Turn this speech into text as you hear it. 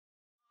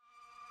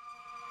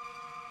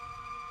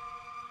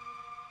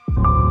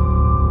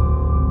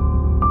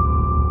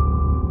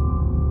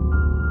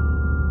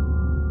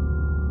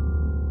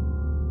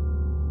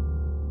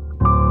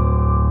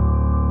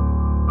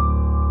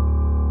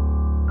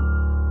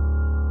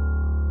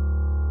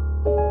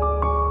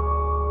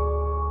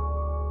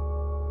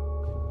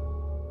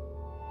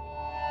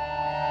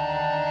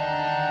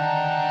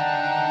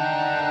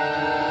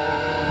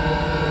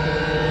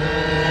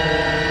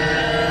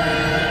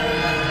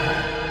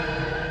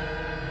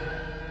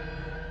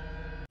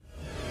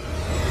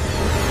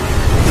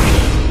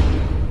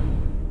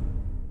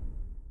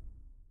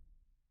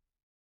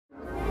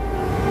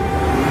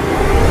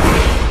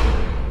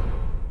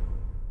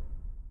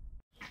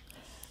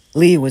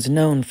Lee was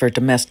known for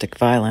domestic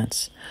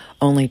violence.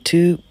 Only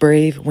two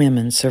brave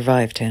women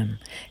survived him,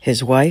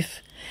 his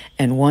wife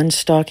and one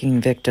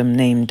stalking victim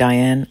named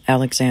Diane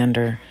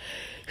Alexander,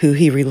 who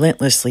he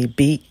relentlessly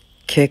beat,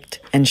 kicked,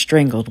 and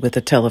strangled with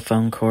a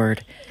telephone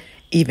cord,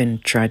 even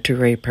tried to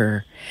rape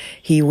her.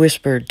 He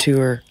whispered to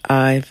her,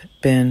 "I've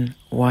been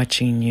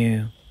watching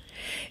you."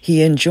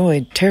 He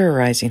enjoyed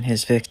terrorizing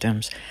his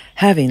victims,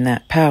 having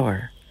that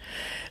power.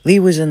 Lee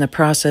was in the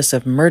process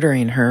of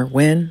murdering her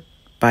when,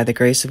 by the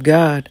grace of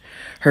God,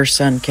 her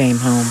son came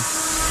home.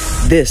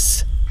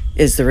 This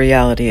is the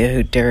reality of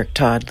who Derrick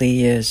Todd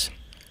Lee is.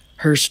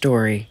 Her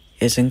story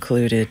is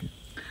included.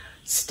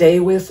 Stay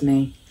with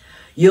me.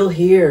 You'll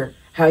hear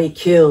how he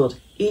killed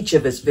each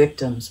of his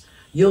victims.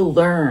 You'll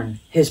learn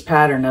his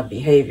pattern of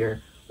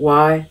behavior,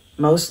 why,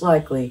 most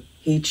likely,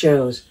 he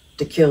chose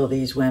to kill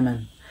these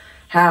women,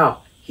 how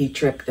he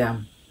tricked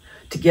them.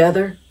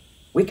 Together,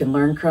 we can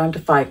learn crime to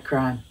fight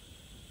crime.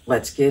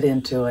 Let's get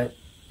into it.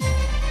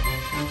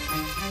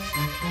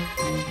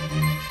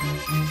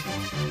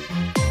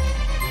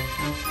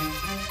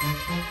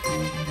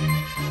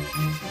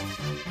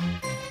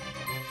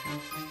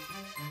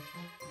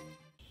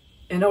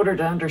 In order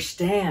to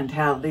understand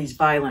how these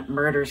violent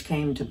murders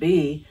came to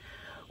be,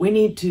 we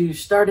need to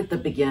start at the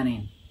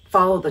beginning,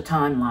 follow the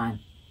timeline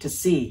to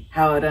see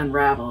how it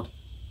unraveled,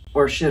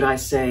 or should I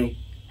say,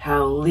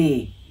 how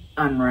Lee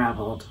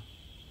unraveled.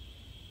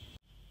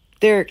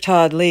 Derrick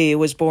Todd Lee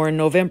was born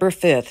November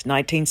 5th,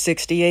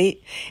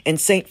 1968, in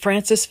St.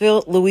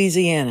 Francisville,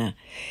 Louisiana.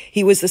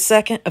 He was the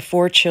second of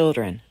four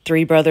children,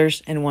 3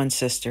 brothers and 1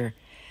 sister.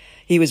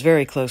 He was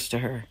very close to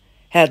her,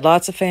 had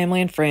lots of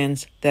family and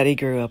friends that he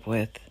grew up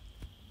with.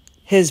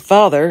 His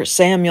father,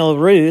 Samuel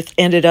Ruth,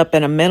 ended up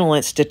in a mental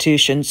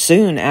institution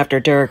soon after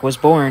Derrick was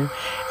born,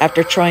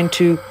 after trying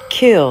to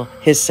kill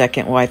his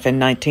second wife in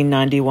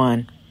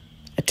 1991.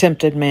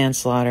 Attempted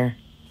manslaughter.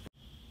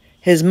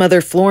 His mother,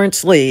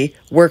 Florence Lee,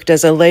 worked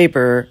as a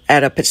laborer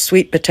at a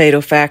sweet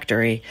potato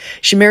factory.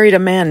 She married a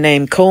man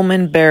named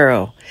Coleman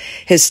Barrow.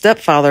 His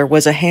stepfather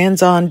was a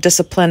hands-on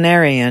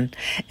disciplinarian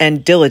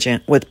and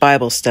diligent with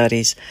Bible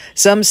studies.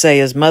 Some say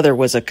his mother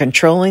was a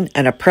controlling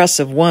and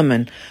oppressive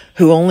woman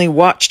who only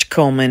watched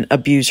Coleman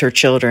abuse her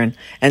children,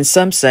 and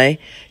some say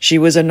she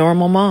was a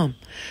normal mom.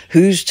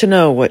 Who's to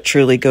know what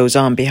truly goes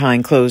on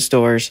behind closed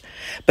doors?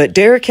 But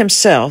Derrick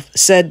himself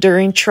said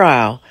during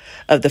trial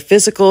of the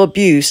physical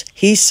abuse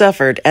he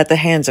suffered at the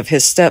hands of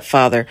his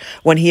stepfather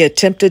when he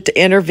attempted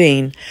to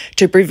intervene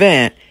to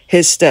prevent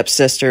his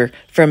stepsister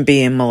from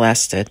being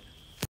molested.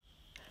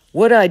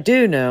 What I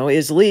do know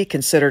is Lee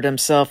considered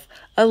himself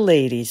a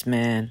ladies'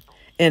 man.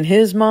 In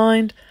his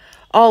mind,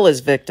 all his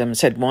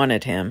victims had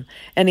wanted him,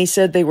 and he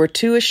said they were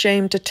too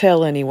ashamed to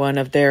tell anyone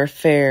of their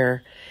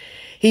affair.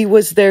 He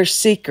was their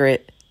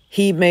secret.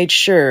 He made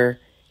sure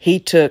he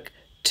took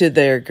to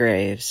their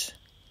graves.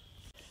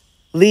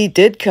 Lee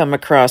did come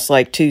across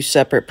like 2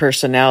 separate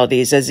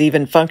personalities, as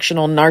even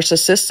functional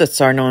narcissists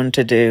are known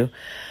to do.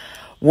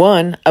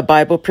 One, a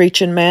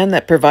Bible-preaching man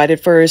that provided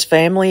for his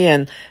family,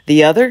 and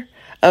the other,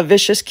 a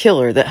vicious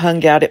killer that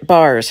hung out at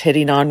bars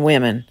hitting on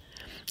women.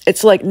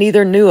 It's like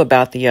neither knew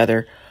about the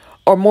other,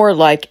 or more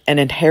like an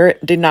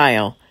inherent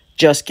denial,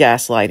 just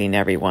gaslighting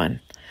everyone.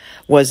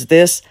 Was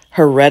this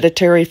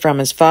hereditary from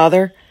his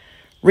father?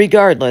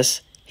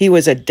 Regardless, he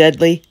was a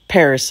deadly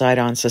parasite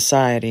on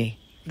society.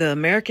 The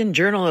American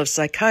Journal of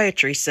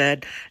Psychiatry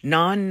said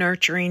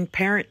non-nurturing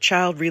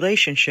parent-child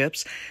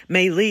relationships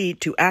may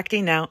lead to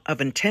acting out of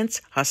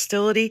intense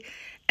hostility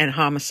and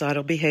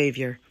homicidal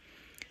behavior.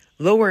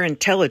 Lower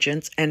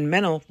intelligence and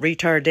mental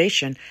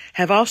retardation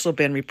have also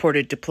been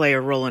reported to play a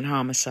role in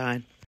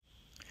homicide.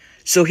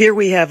 So here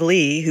we have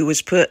Lee, who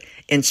was put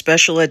in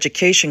special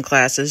education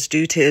classes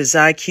due to his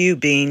IQ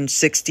being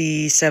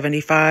 60,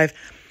 75,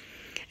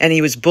 and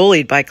he was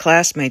bullied by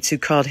classmates who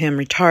called him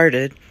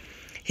retarded.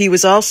 He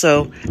was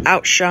also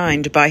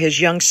outshined by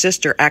his young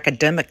sister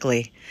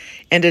academically,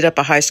 ended up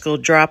a high school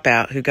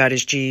dropout who got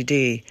his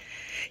GED.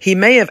 He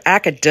may have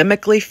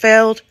academically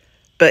failed,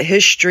 but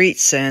his street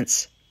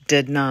sense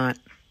did not.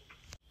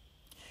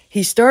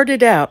 He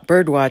started out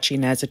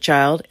birdwatching as a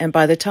child, and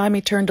by the time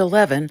he turned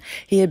 11,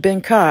 he had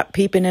been caught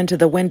peeping into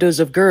the windows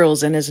of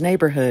girls in his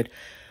neighborhood,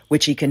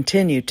 which he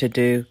continued to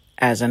do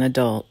as an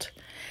adult.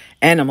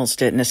 Animals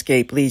didn't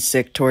escape Lee's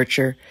sick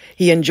torture.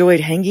 He enjoyed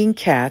hanging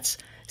cats,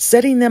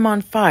 setting them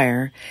on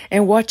fire,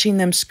 and watching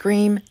them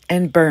scream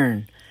and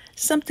burn,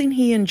 something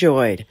he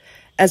enjoyed,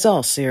 as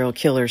all serial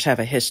killers have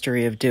a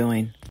history of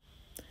doing.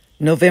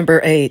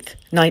 November 8th,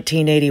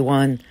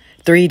 1981,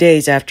 3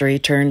 days after he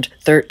turned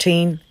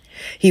 13,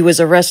 he was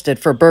arrested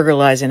for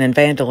burglarizing and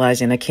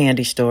vandalizing a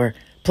candy store,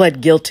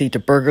 pled guilty to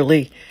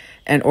burglary,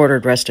 and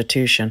ordered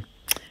restitution.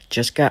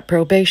 Just got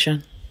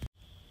probation.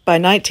 By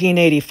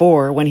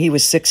 1984, when he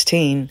was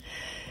 16,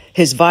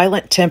 his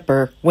violent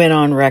temper went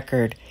on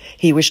record.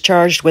 He was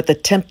charged with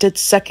attempted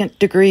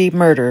second-degree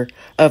murder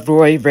of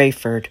Roy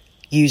Rayford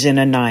using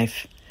a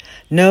knife.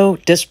 No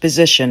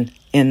disposition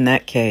in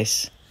that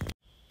case.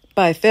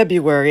 By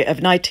February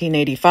of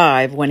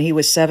 1985, when he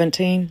was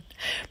 17,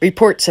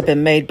 reports have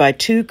been made by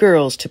 2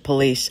 girls to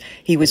police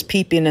he was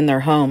peeping in their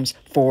homes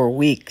for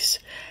weeks.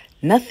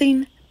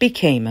 Nothing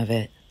became of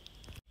it.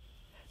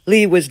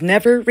 Lee was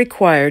never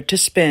required to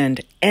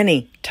spend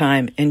any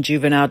time in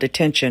juvenile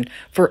detention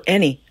for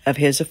any of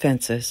his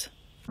offenses.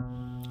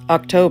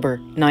 October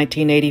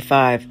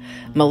 1985,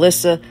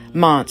 Melissa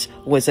Montz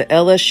was a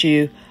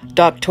LSU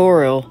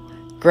doctoral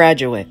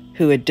graduate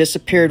who had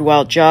disappeared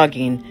while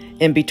jogging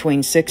in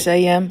between 6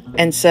 a.m.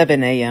 and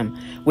 7 a.m.,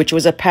 which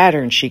was a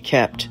pattern she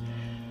kept.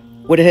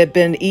 Would it have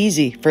been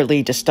easy for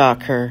Lee to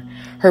stalk her?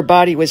 Her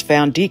body was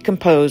found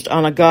decomposed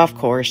on a golf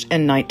course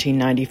in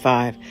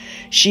 1995.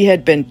 She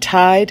had been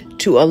tied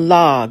to a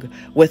log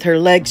with her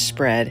legs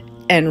spread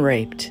and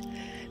raped.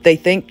 They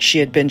think she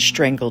had been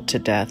strangled to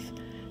death.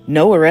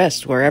 No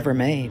arrests were ever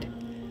made.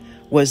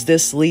 Was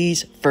this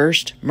Lee's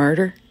first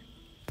murder?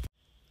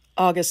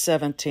 August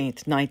 17,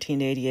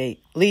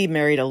 1988, Lee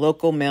married a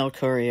local mail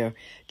courier,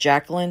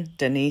 Jacqueline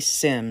Denise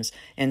Sims,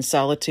 in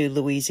Solitude,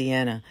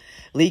 Louisiana.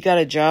 Lee got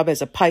a job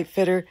as a pipe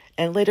fitter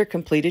and later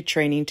completed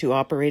training to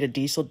operate a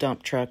diesel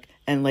dump truck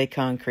and lay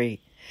concrete.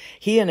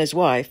 He and his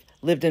wife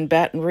lived in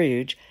Baton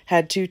Rouge,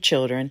 had 2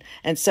 children,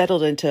 and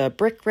settled into a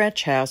brick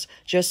ranch house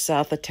just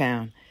south of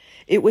town.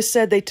 It was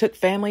said they took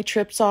family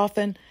trips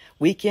often,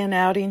 weekend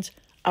outings,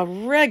 a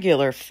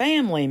regular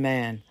family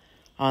man.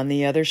 On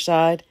the other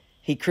side,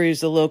 he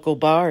cruised the local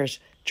bars,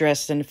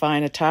 dressed in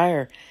fine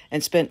attire,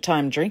 and spent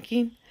time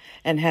drinking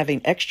and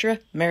having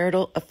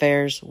extramarital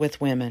affairs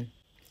with women.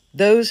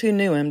 Those who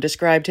knew him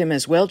described him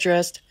as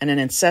well-dressed and an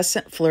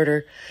incessant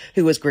flirter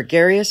who was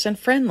gregarious and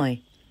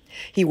friendly.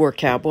 He wore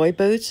cowboy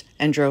boots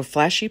and drove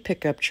flashy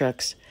pickup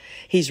trucks.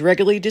 He's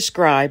regularly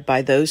described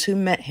by those who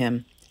met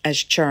him as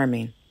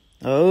charming.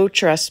 Oh,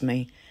 trust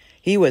me,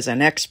 he was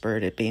an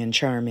expert at being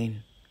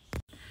charming.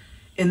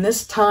 In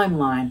this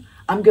timeline,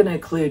 I'm going to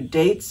include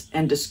dates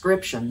and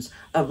descriptions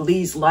of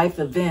Lee's life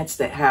events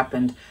that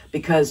happened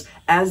because,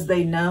 as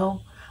they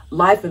know,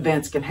 life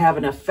events can have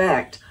an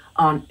effect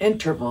on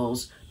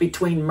intervals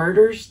between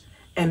murders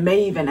and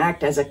may even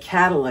act as a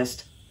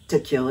catalyst to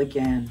kill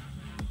again.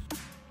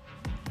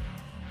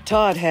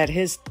 Todd had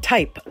his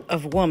type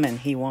of woman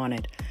he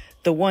wanted,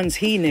 the ones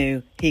he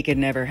knew he could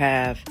never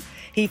have.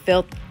 He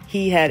felt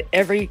he had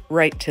every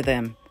right to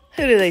them.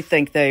 Who do they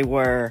think they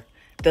were?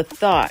 The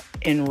thought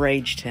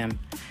enraged him.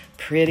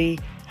 Pretty,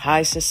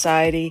 high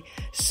society,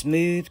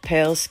 smooth,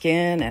 pale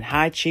skin, and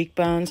high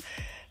cheekbones,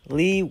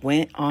 Lee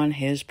went on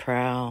his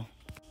prowl.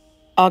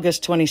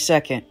 August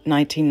 22nd,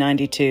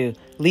 1992,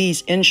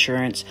 Lee's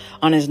insurance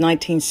on his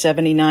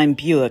 1979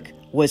 Buick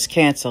was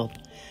canceled.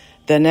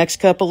 The next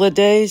couple of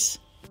days,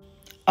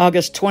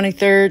 August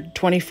 23rd,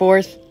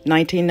 24th,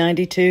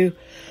 1992,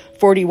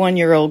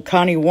 41-year-old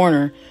Connie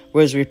Warner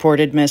was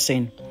reported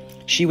missing.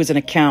 She was an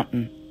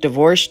accountant,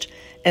 divorced,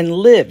 and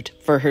lived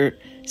for her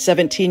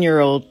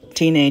 17-year-old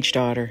teenage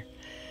daughter.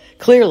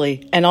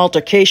 Clearly, an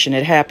altercation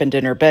had happened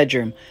in her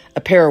bedroom.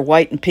 A pair of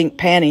white and pink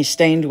panties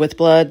stained with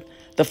blood.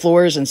 The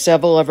floors in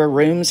several of her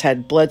rooms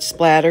had blood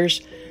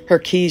splatters. Her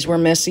keys were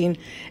missing,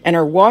 and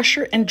her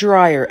washer and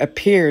dryer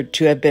appeared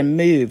to have been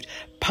moved,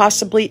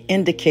 possibly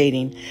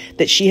indicating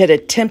that she had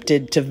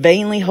attempted to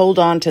vainly hold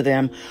on to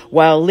them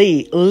while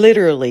Lee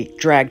literally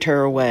dragged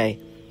her away.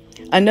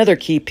 Another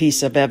key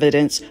piece of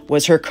evidence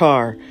was her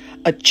car.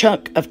 A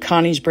chunk of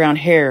Connie's brown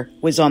hair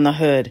was on the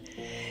hood.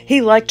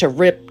 He liked to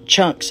rip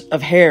chunks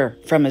of hair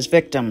from his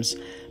victims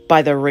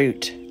by the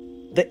root.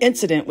 The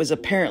incident was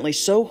apparently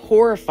so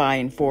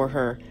horrifying for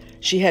her,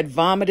 she had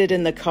vomited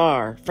in the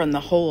car from the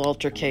whole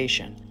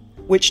altercation,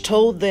 which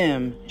told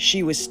them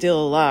she was still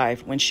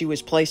alive when she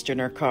was placed in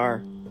her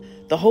car.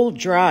 The whole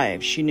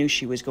drive, she knew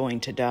she was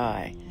going to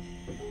die.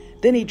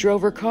 Then he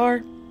drove her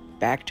car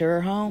back to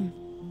her home.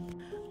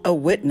 A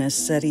witness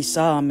said he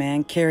saw a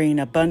man carrying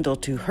a bundle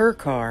to her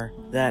car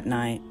that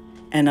night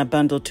and a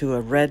bundle to a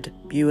red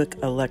Buick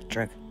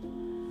Electric.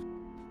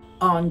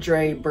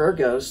 Andre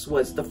Burgos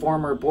was the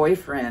former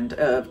boyfriend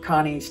of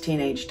Connie's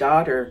teenage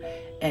daughter,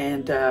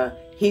 and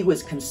he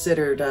was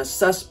considered a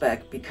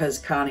suspect because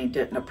Connie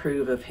didn't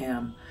approve of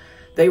him.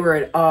 They were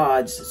at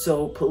odds,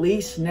 so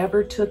police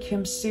never took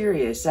him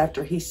serious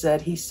after he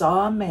said he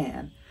saw a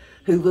man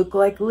who looked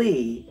like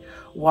Lee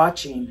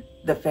watching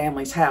the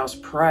family's house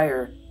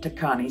prior to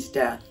Connie's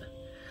death.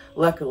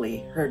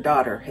 Luckily, her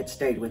daughter had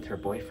stayed with her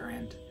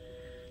boyfriend.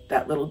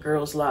 That little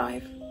girl's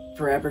life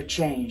forever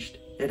changed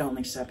at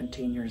only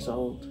 17 years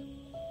old.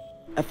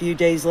 A few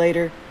days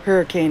later,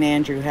 Hurricane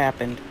Andrew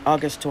happened,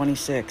 August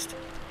 26th,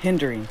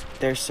 hindering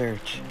their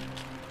search.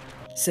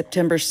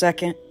 September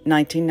 2nd,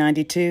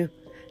 1992,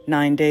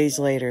 9 days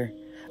later,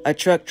 a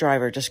truck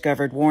driver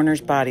discovered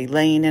Warner's body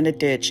laying in a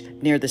ditch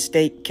near the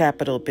state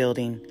capitol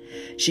building.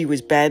 She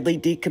was badly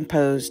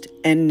decomposed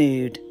and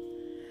nude.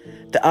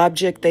 The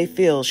object they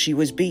feel she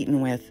was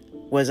beaten with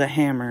was a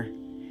hammer.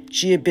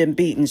 She had been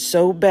beaten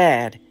so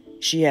bad,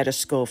 she had a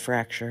skull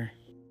fracture.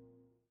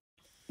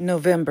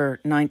 November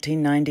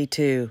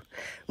 1992,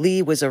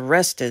 Lee was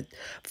arrested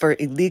for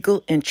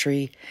illegal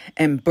entry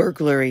and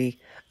burglary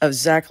of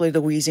Zachary,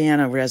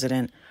 Louisiana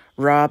resident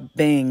Rob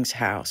Bing's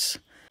house.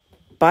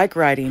 Bike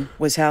riding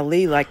was how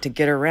Lee liked to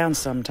get around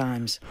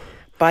sometimes.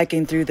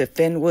 Biking through the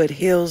Fenwood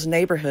Hills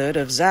neighborhood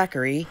of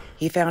Zachary,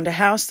 he found a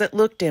house that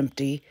looked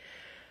empty.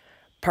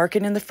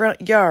 Parking in the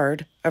front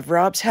yard of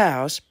Rob's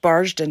house,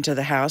 barged into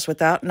the house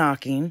without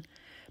knocking.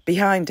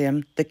 Behind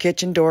him, the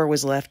kitchen door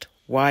was left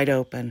wide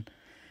open.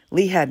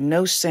 Lee had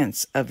no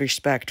sense of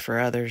respect for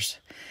others.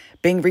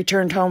 Bing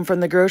returned home from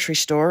the grocery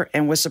store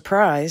and was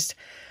surprised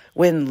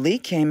when Lee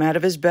came out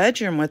of his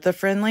bedroom with a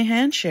friendly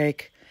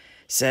handshake.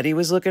 Said he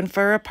was looking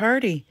for a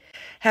party.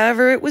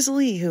 However, it was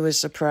Lee who was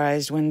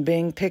surprised when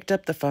Bing picked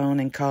up the phone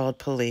and called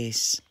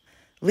police.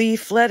 Lee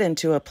fled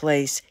into a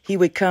place he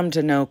would come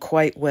to know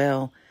quite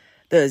well,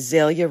 the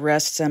Azalea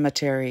Rest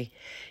Cemetery.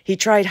 He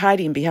tried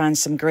hiding behind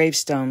some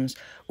gravestones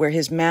where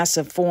his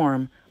massive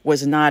form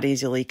was not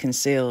easily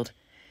concealed.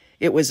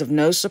 It was of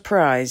no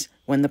surprise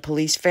when the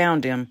police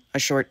found him a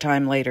short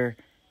time later,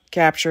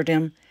 captured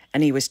him,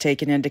 and he was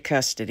taken into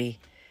custody.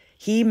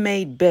 He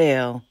made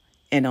bail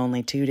in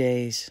only 2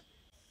 days.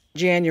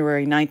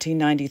 January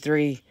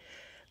 1993,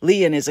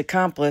 Lee and his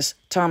accomplice,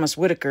 Thomas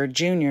Whitaker,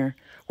 Jr.,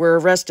 were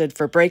arrested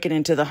for breaking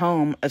into the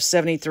home of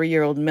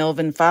 73-year-old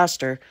Melvin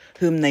Foster,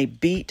 whom they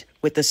beat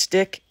with a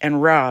stick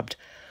and robbed.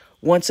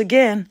 Once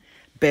again,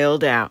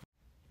 bailed out.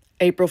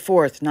 April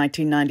 4th,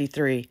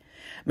 1993.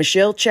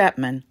 Michelle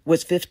Chapman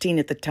was 15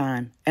 at the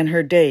time, and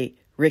her date,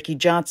 Ricky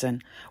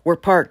Johnson, were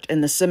parked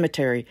in the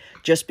cemetery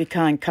just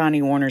behind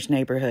Connie Warner's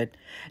neighborhood,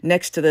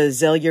 next to the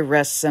Azalea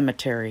Rest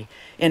Cemetery,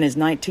 in his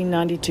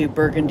 1992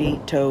 Burgundy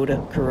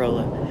Toyota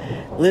Corolla.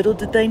 Little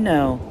did they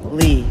know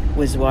Lee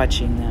was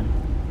watching them.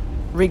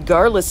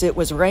 Regardless it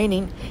was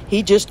raining,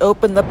 he just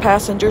opened the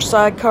passenger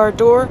sidecar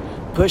door,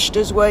 pushed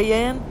his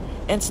way in,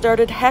 and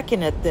started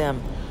hacking at them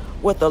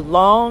with a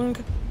long,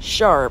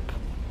 sharp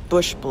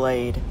bush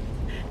blade.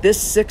 This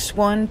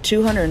 6'1",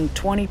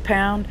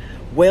 220-pound,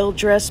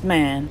 well-dressed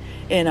man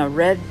in a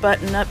red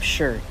button-up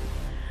shirt.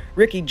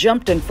 Ricky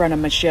jumped in front of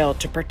Michelle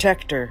to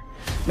protect her.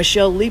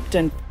 Michelle leaped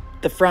in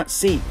the front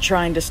seat,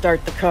 trying to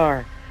start the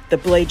car, the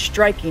blade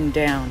striking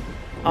down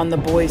on the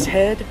boy's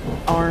head,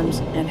 arms,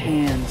 and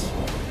hands.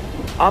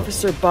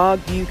 Officer Bob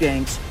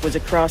Eubanks was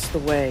across the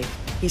way.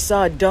 He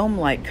saw a dome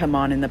light come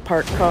on in the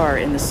parked car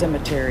in the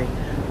cemetery,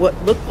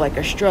 what looked like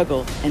a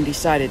struggle, and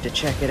decided to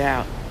check it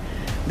out.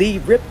 Lee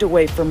ripped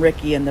away from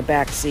Ricky in the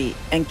back seat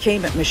and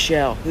came at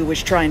Michelle, who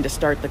was trying to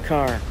start the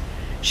car.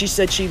 She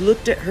said she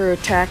looked at her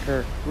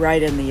attacker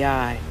right in the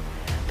eye.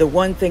 The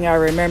one thing I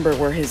remember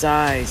were his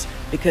eyes,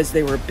 because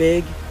they were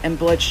big and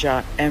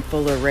bloodshot and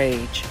full of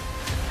rage.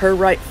 Her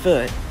right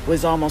foot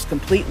was almost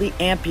completely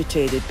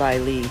amputated by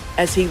Lee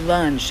as he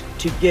lunged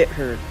to get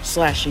her,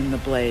 slashing the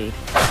blade.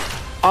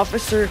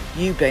 Officer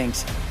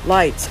Eubanks'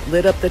 lights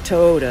lit up the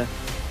Toyota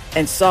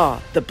and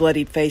saw the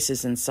bloodied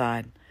faces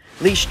inside.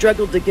 Lee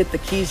struggled to get the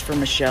keys from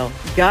Michelle,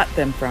 got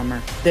them from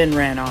her, then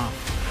ran off.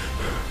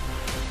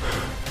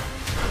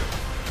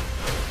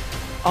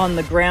 On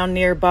the ground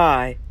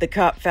nearby, the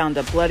cop found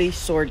a bloody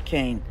sword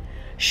cane,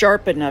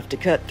 sharp enough to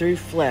cut through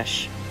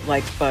flesh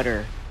like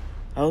butter.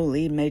 Oh,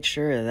 Lee made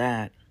sure of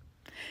that.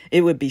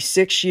 It would be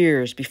 6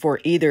 years before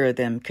either of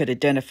them could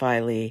identify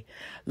Lee.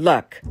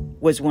 Luck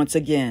was once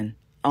again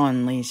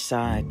on Lee's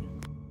side.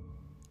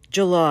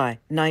 July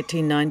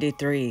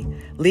 1993,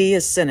 Lee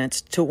is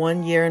sentenced to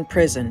 1 year in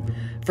prison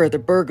for the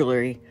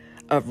burglary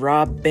of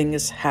Rob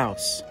Bing's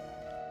house.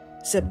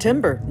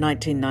 September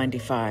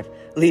 1995,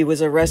 Lee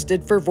was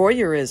arrested for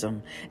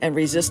voyeurism and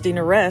resisting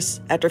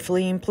arrest after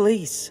fleeing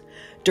police.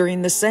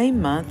 During the same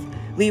month,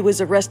 Lee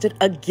was arrested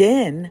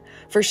again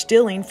for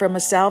stealing from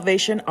a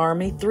Salvation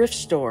Army thrift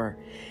store.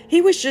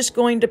 He was just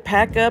going to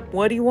pack up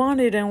what he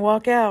wanted and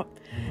walk out.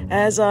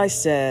 As I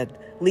said,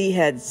 Lee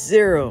had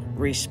zero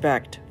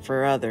respect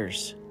for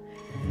others.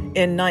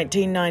 In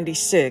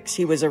 1996,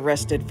 he was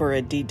arrested for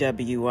a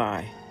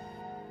DWI.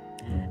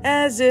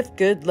 As if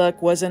good luck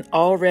wasn't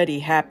already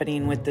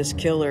happening with this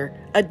killer,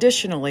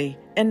 additionally,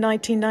 in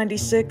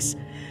 1996,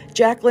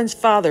 Jacqueline's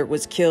father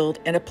was killed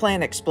in a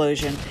plant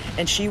explosion,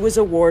 and she was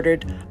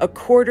awarded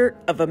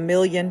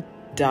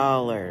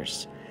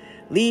 $250,000.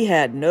 Lee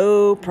had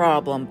no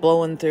problem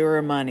blowing through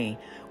her money.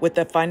 With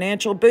the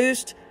financial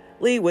boost,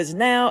 Lee was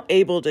now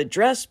able to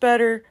dress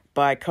better,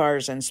 buy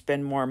cars, and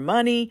spend more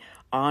money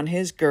on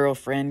his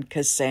girlfriend,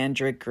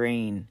 Cassandra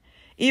Green.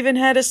 Even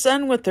had a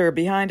son with her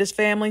behind his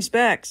family's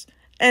backs.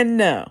 And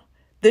no,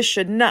 this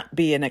should not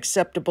be an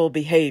acceptable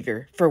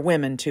behavior for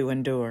women to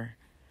endure.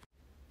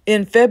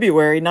 In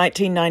February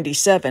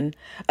 1997,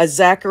 a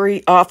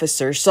Zachary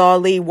officer saw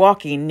Lee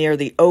walking near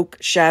the Oak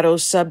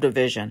Shadows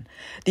subdivision.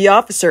 The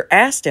officer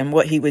asked him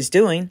what he was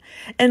doing,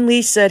 and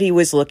Lee said he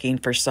was looking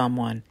for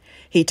someone.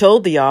 He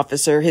told the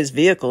officer his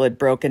vehicle had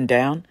broken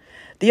down.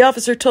 The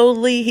officer told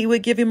Lee he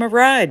would give him a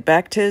ride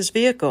back to his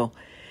vehicle.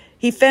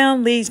 He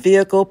found Lee's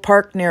vehicle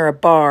parked near a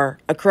bar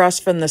across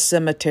from the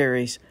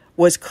cemeteries,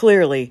 was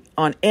clearly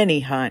on any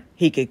hunt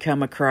he could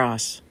come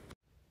across.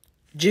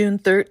 June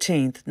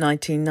 13th,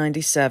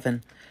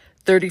 1997,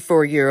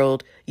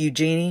 34-year-old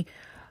Eugenie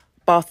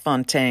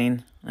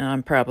Bothfontaine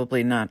I'm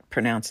probably not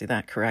pronouncing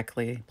that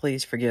correctly.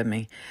 Please forgive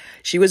me.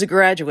 She was a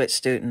graduate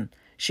student.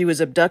 She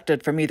was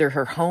abducted from either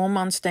her home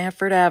on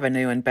Stanford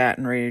Avenue in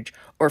Baton Rouge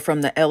or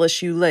from the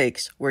LSU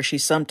lakes, where she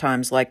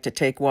sometimes liked to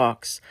take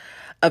walks.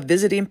 A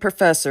visiting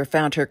professor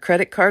found her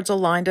credit cards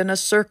aligned in a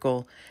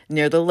circle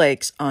near the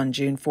lakes on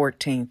June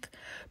 14th.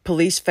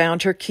 Police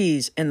found her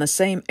keys in the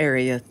same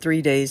area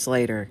 3 days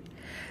later.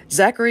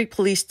 Zachary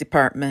Police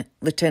Department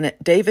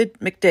Lieutenant David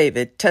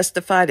McDavid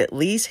testified at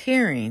Lee's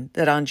hearing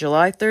that on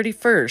July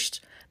 31st,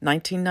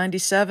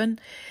 1997,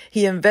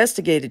 he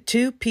investigated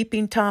 2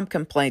 Peeping Tom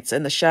complaints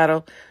in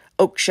the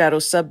Oak Shadow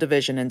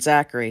subdivision in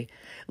Zachary.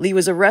 Lee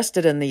was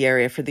arrested in the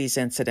area for these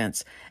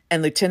incidents,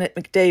 and Lieutenant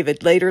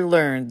McDavid later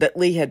learned that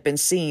Lee had been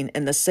seen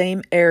in the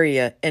same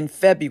area in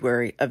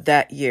February of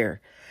that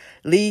year.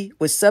 Lee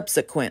was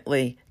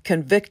subsequently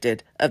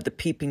convicted of the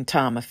Peeping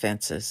Tom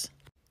offenses.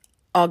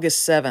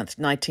 August 7th,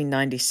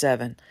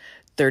 1997,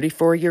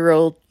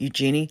 34-year-old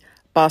Eugenie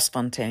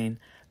Bosfontaine.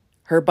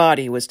 Her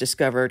body was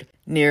discovered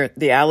near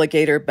the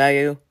Alligator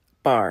Bayou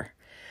Bar.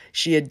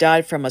 She had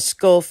died from a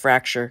skull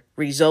fracture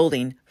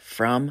resulting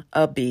from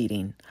a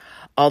beating.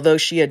 Although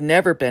she had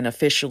never been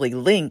officially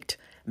linked,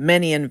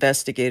 many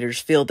investigators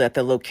feel that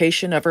the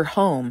location of her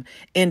home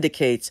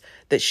indicates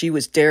that she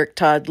was Derrick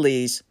Todd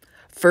Lee's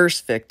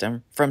first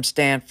victim from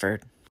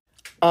Stanford.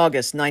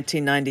 August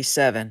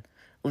 1997.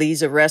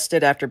 Lee's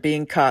arrested after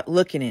being caught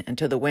looking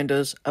into the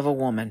windows of a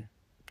woman.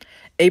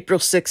 April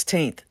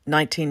 16th,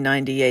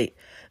 1998.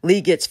 Lee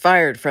gets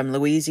fired from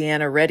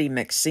Louisiana Ready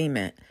Mix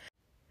Cement.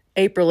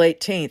 April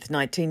 18th,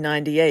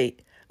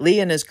 1998. Lee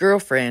and his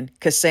girlfriend,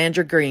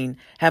 Cassandra Green,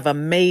 have a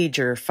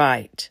major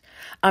fight.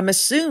 I'm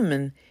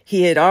assuming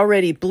he had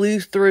already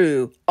blew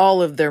through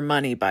all of their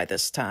money by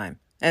this time,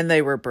 and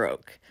they were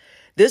broke.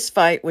 This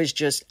fight was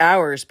just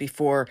hours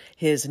before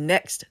his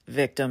next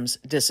victim's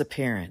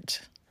disappearance.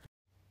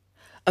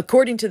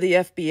 According to the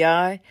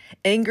FBI,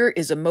 anger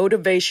is a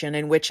motivation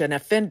in which an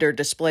offender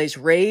displays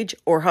rage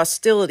or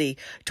hostility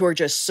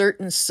towards a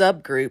certain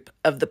subgroup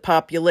of the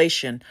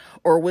population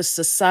or with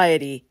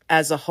society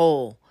as a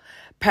whole.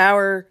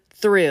 Power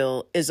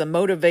thrill is a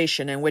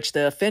motivation in which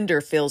the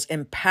offender feels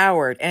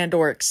empowered and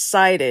or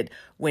excited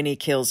when he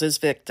kills his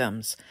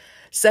victims.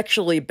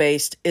 Sexually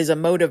based is a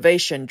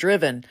motivation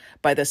driven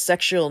by the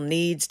sexual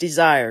needs,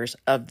 desires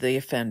of the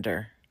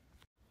offender.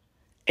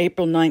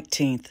 April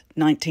 19th,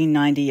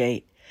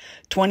 1998.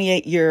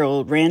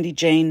 28-year-old Randy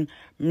Jane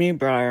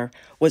Mewbrier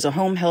was a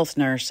home health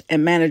nurse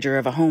and manager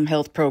of a home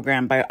health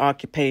program by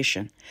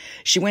occupation.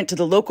 She went to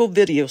the local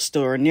video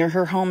store near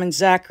her home in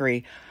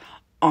Zachary.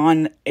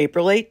 On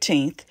April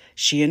 18th,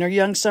 she and her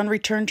young son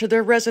returned to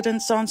their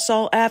residence on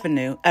Saul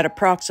Avenue at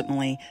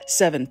approximately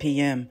 7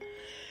 p.m.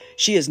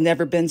 She has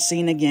never been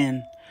seen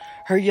again.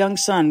 Her young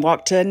son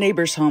walked to a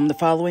neighbor's home the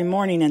following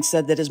morning and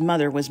said that his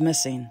mother was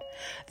missing.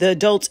 The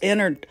adults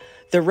entered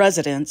the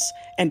residence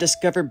and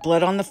discovered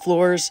blood on the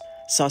floors,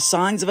 saw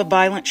signs of a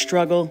violent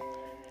struggle.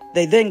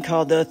 They then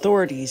called the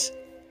authorities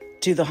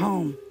to the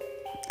home.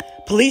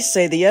 Police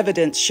say the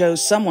evidence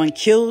shows someone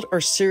killed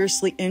or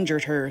seriously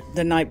injured her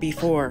the night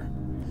before.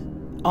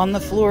 On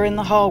the floor in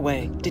the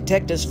hallway,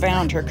 detectives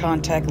found her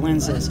contact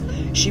lenses.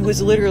 She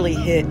was literally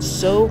hit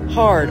so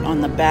hard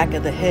on the back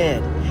of the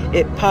head,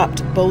 it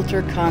popped both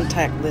her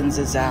contact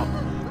lenses out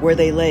where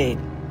they laid.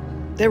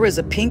 There was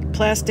a pink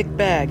plastic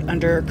bag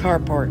under her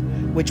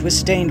carport, which was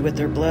stained with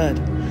her blood.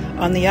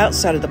 On the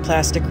outside of the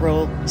plastic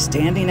roll,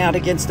 standing out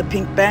against the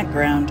pink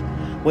background,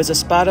 was a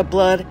spot of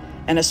blood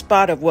and a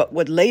spot of what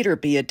would later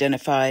be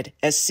identified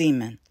as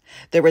semen.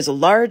 There was a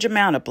large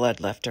amount of blood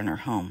left in her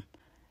home.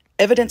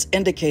 Evidence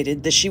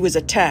indicated that she was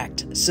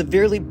attacked,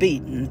 severely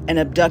beaten, and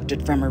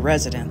abducted from her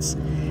residence,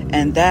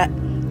 and that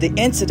the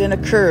incident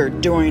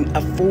occurred during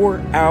a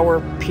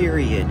 4-hour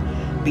period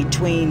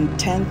between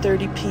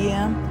 10:30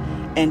 p.m.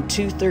 and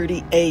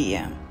 2:30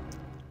 a.m.,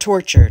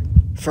 tortured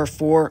for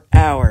 4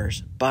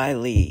 hours by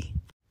Lee.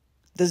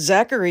 The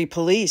Zachary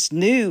police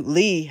knew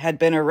Lee had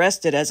been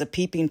arrested as a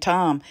Peeping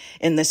Tom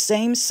in the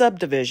same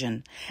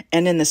subdivision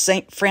and in the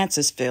St.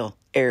 Francisville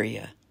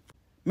area.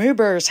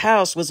 Mewbrier's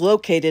house was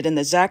located in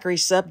the Zachary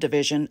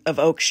subdivision of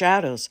Oak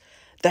Shadows.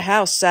 The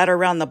house sat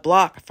around the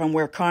block from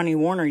where Connie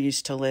Warner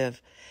used to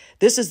live.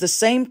 This is the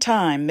same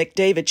time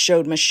McDavid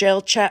showed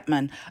Michelle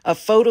Chapman a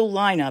photo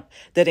lineup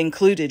that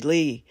included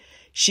Lee.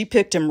 She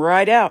picked him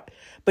right out,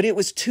 but it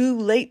was too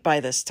late by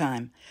this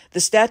time.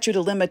 The statute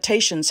of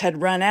limitations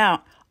had run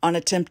out on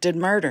attempted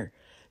murder,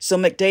 so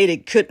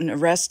McDavid couldn't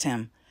arrest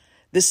him.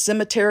 This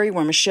cemetery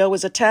where Michelle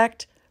was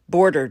attacked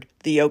bordered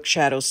the Oak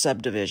Shadows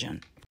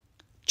subdivision.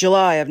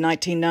 July of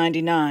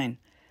 1999.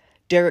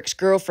 Derrick's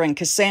girlfriend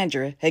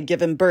Cassandra had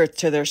given birth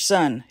to their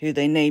son, who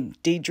they named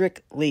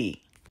Derrick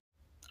Lee.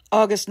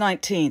 August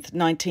 19th,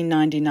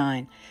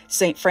 1999.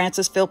 St.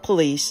 Francisville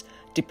Police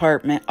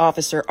Department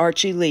Officer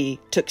Archie Lee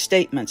took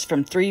statements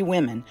from 3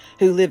 women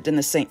who lived in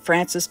the St.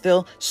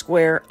 Francisville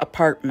Square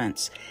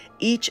apartments.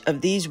 Each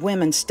of these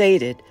women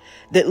stated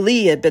that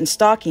Lee had been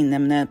stalking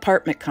them in the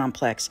apartment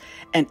complex,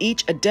 and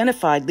each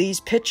identified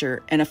Lee's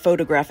picture in a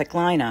photographic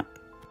lineup.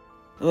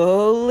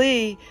 Oh,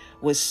 Lee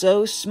was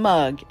so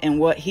smug in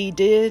what he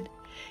did,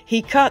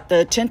 he caught the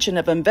attention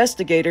of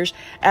investigators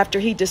after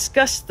he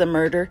discussed the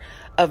murder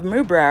of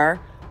Mubauer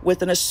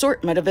with an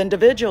assortment of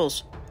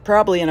individuals,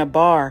 probably in a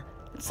bar.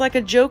 It's like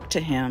a joke to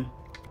him.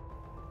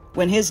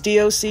 When his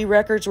DOC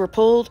records were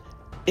pulled,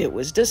 it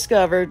was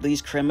discovered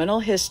Lee's criminal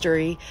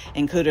history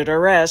included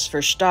arrests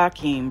for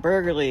stalking,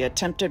 burglary,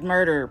 attempted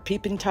murder,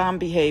 peeping Tom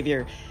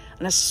behavior,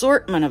 an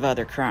assortment of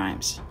other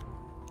crimes.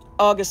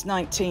 August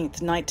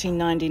 19th,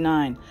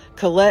 1999,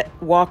 Colette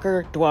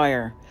Walker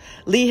Dwyer.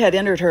 Lee had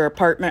entered her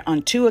apartment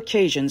on 2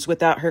 occasions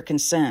without her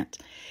consent.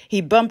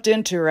 He bumped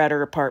into her at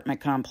her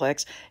apartment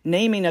complex,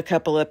 naming a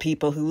couple of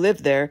people who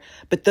lived there,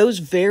 but those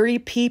very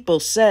people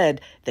said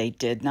they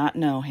did not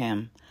know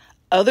him.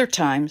 Other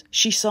times,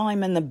 she saw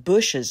him in the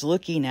bushes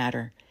looking at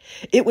her.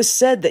 It was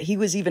said that he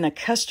was even a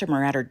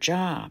customer at her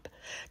job,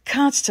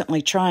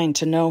 constantly trying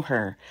to know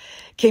her.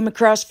 Came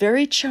across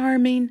very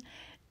charming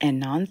and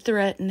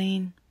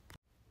non-threatening.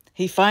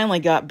 He finally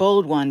got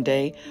bold one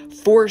day,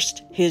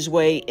 forced his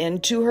way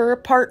into her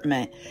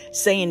apartment,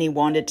 saying he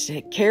wanted to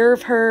take care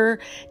of her,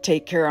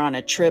 take her on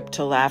a trip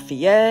to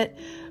Lafayette,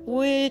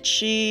 which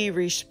she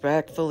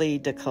respectfully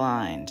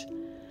declined.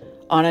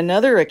 On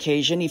another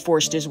occasion, he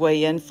forced his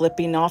way in,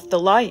 flipping off the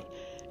light.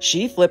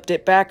 She flipped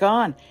it back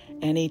on,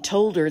 and he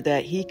told her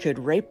that he could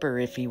rape her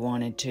if he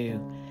wanted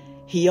to.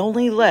 He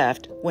only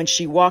left when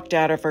she walked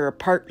out of her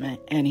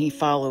apartment, and he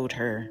followed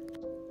her.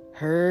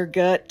 Her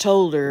gut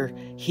told her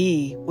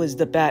he was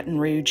the Baton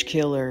Rouge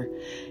killer.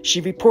 She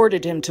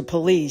reported him to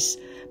police,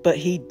 but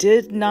he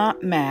did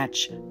not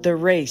match the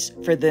race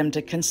for them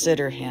to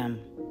consider him.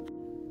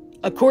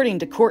 According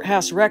to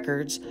courthouse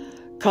records,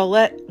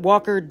 Colette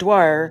Walker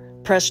Dwyer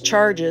pressed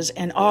charges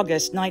in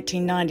August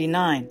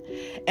 1999,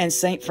 and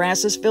St.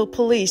 Francisville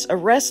police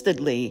arrested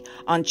Lee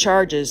on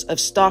charges of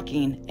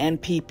stalking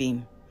and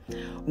peeping.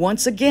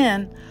 Once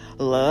again,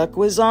 luck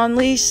was on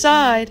Lee's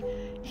side.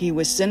 He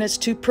was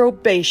sentenced to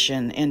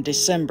probation in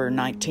December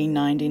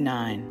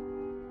 1999.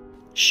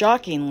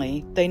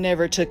 Shockingly, they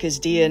never took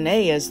his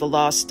DNA as the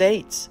law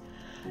states.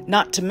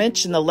 Not to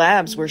mention the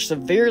labs were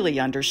severely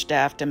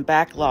understaffed and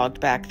backlogged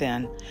back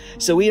then,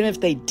 so even if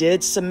they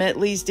did submit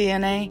Lee's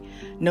DNA,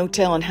 no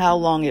telling how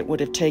long it would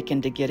have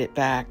taken to get it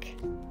back.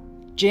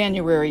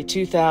 January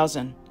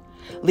 2000.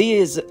 Lee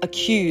is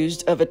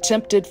accused of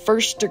attempted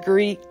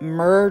first-degree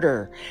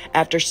murder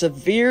after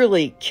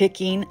severely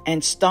kicking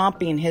and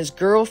stomping his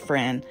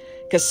girlfriend,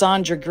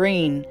 Cassandra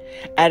Green,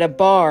 at a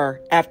bar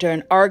after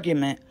an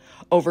argument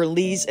over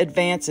Lee's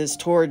advances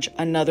towards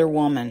another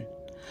woman.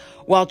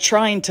 While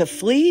trying to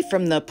flee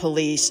from the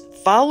police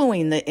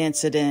following the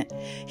incident,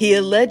 he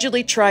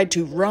allegedly tried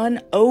to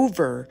run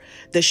over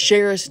the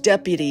sheriff's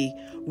deputy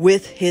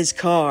with his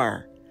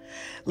car.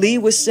 Lee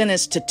was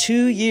sentenced to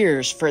 2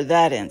 years for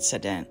that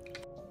incident.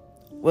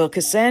 Well,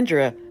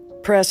 Cassandra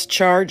pressed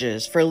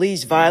charges for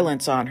Lee's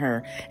violence on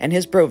her, and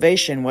his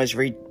probation was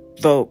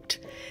revoked.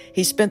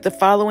 He spent the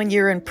following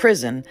year in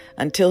prison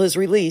until his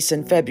release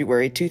in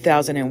February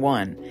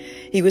 2001.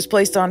 He was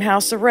placed on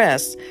house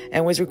arrest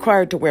and was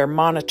required to wear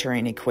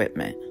monitoring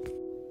equipment.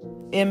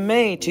 In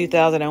May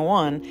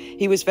 2001,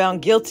 he was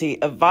found guilty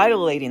of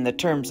violating the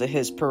terms of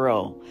his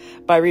parole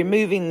by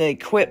removing the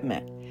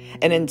equipment.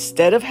 And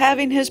instead of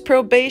having his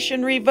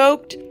probation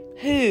revoked,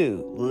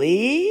 who?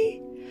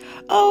 Lee?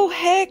 Oh,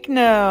 heck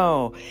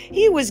no.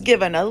 He was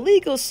given a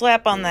legal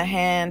slap on the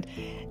hand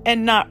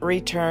and not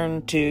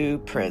returned to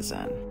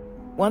prison.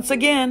 Once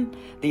again,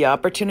 the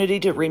opportunity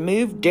to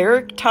remove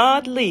Derrick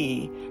Todd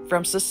Lee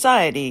from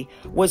society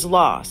was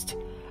lost,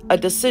 a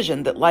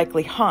decision that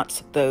likely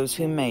haunts those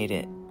who made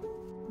it.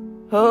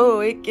 Oh,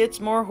 it gets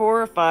more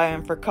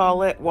horrifying for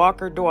Colette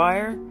Walker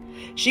Dwyer.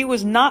 She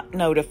was not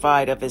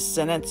notified of his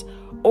sentence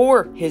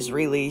or his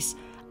release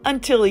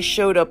until he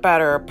showed up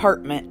at her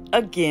apartment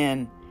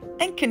again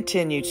and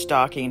continued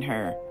stalking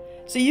her.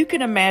 So you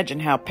can imagine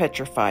how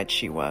petrified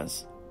she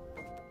was.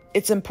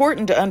 It's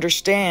important to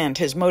understand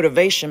his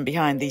motivation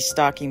behind these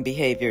stalking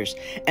behaviors,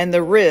 and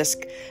the risk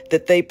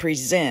that they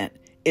present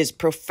is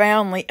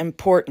profoundly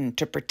important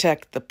to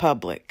protect the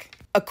public.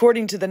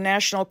 According to the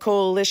National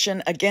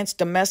Coalition Against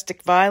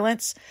Domestic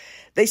Violence,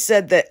 they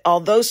said that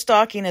although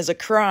stalking is a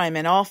crime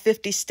in all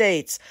 50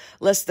 states,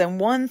 less than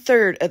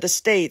 1/3 of the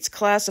states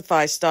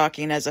classify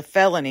stalking as a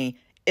felony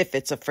if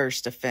it's a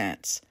first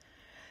offense.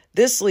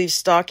 This leaves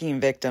stalking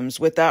victims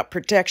without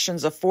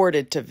protections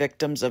afforded to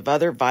victims of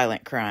other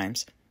violent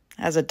crimes,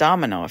 as a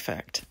domino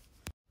effect.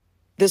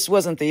 This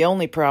wasn't the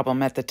only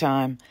problem at the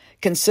time.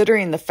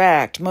 Considering the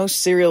fact most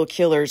serial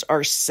killers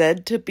are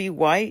said to be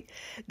white,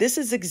 this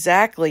is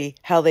exactly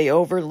how they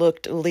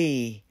overlooked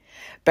Lee.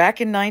 Back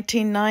in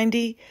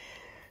 1990,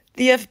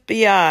 the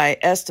FBI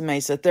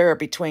estimates that there are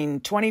between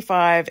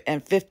 25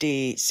 and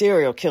 50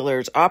 serial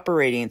killers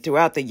operating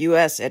throughout the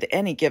U.S. at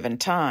any given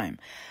time.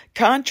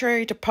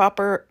 Contrary to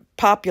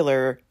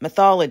popular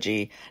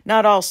mythology,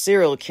 not all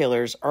serial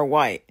killers are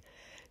white.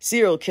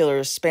 Serial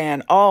killers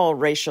span all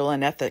racial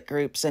and ethnic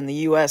groups in the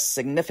U.S.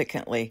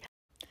 significantly.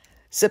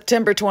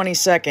 September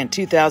 22,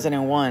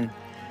 2001,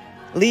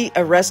 Lee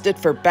arrested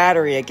for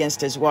battery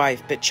against his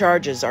wife, but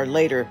charges are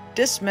later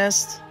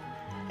dismissed.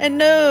 And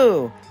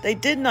no, they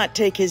did not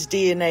take his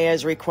DNA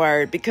as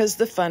required because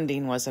the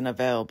funding wasn't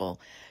available.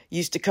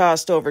 Used to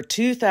cost over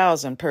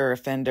 $2,000 per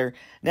offender.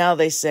 Now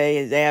they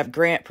say they have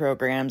grant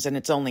programs and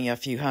it's only a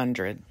few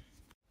hundred.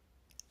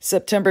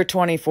 September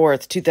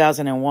 24th,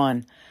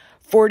 2001.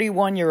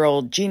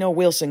 41-year-old Gina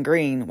Wilson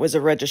Green was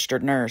a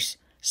registered nurse,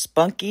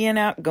 spunky and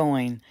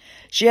outgoing.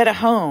 She had a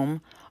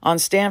home on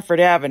Stanford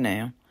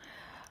Avenue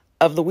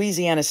of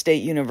Louisiana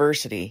State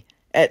University.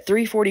 At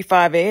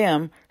 3:45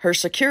 a.m., her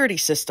security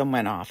system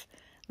went off.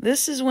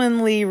 This is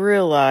when Lee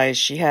realized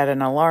she had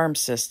an alarm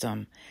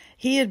system.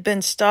 He had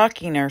been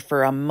stalking her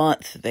for a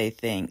month, they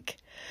think.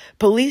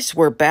 Police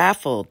were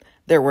baffled.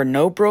 There were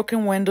no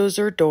broken windows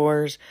or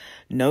doors,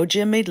 no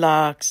jimmied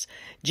locks.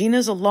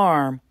 Gina's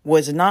alarm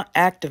was not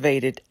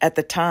activated at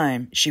the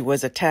time she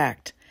was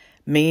attacked,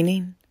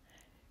 meaning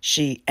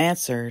she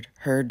answered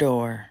her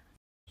door.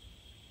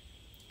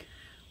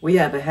 We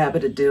have a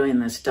habit of doing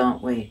this,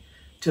 don't we?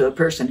 To a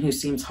person who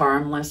seems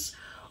harmless,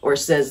 or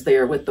says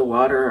they're with the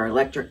water or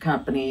electric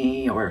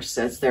company, or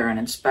says they're an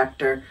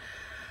inspector.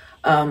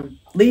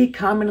 Lee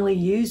commonly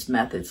used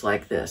methods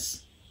like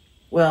this.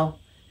 Well,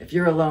 if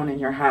you're alone in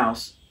your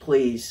house,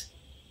 please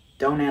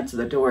don't answer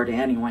the door to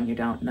anyone you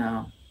don't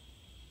know.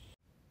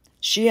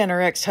 She and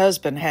her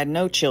ex-husband had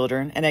no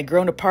children and had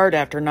grown apart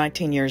after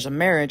 19 years of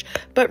marriage,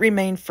 but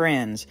remained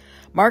friends.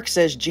 Mark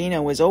says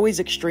Gina was always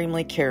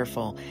extremely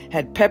careful,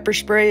 had pepper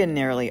spray in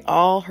nearly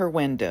all her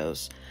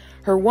windows.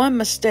 Her one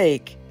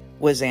mistake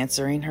was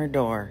answering her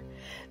door.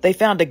 They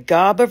found a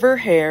gob of her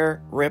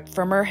hair ripped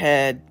from her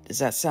head. Does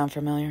that sound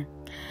familiar?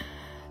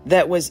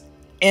 That was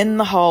in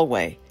the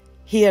hallway.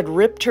 He had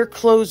ripped her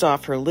clothes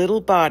off her little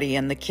body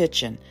in the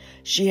kitchen.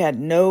 She had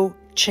no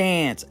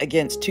chance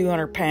against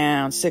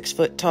 200-pound,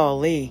 6-foot-tall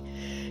Lee.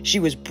 She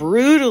was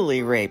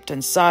brutally raped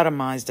and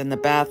sodomized in the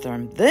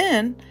bathroom.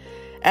 Then,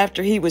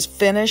 after he was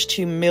finished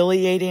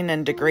humiliating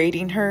and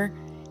degrading her,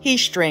 he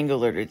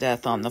strangled her to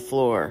death on the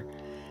floor.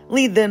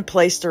 Lee then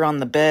placed her on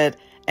the bed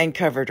and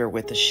covered her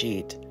with a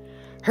sheet.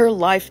 Her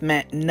life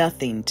meant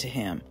nothing to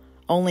him,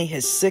 only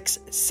his 6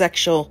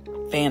 sexual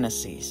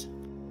fantasies.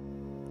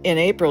 In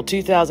April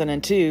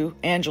 2002,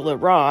 Angela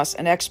Ross,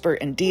 an expert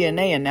in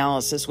DNA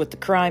analysis with the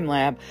crime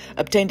lab,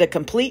 obtained a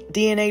complete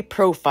DNA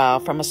profile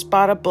from a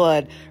spot of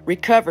blood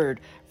recovered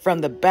from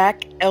the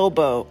back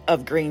elbow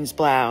of Green's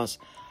blouse.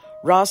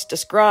 Ross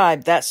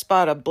described that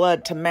spot of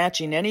blood to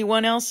matching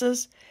anyone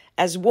else's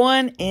as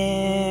 1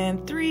 in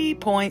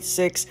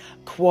 3.6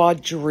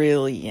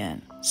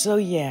 quadrillion. So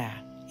yeah,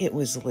 it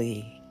was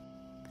Lee.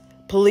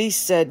 Police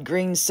said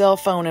Green's cell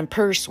phone and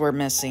purse were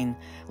missing.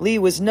 Lee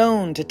was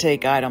known to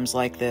take items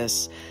like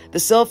this.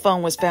 The cell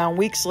phone was found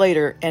weeks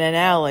later in an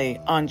alley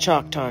on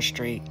Choctaw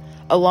Street,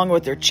 along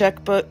with her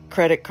checkbook,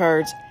 credit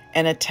cards,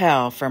 and a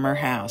towel from her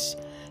house,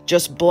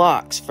 just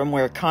blocks from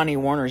where Connie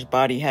Warner's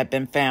body had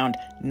been found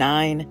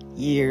 9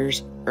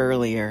 years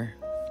earlier.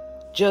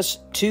 Just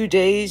 2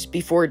 days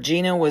before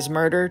Gina was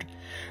murdered,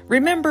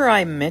 remember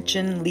I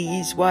mentioned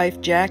Lee's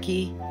wife,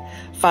 Jackie,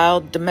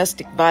 filed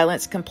domestic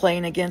violence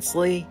complaint against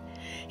Lee?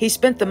 He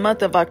spent the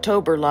month of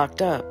October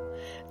locked up.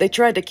 They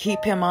tried to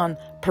keep him on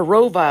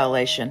parole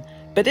violation,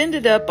 but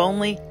ended up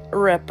only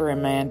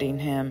reprimanding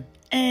him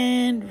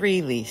and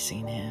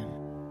releasing him.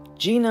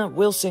 Gina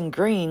Wilson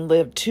Green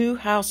lived 2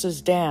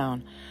 houses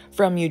down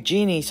from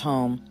Eugenie's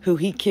home, who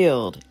he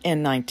killed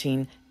in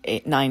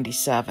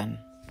 1997.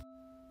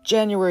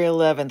 January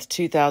 11th,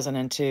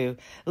 2002,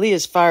 Lee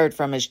is fired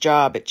from his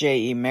job at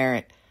J.E.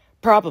 Merritt.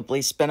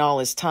 Probably spent all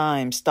his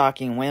time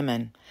stalking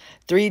women.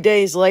 3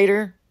 days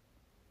later,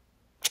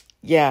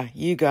 yeah,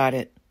 you got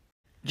it.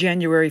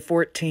 January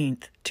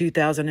 14th,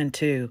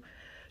 2002,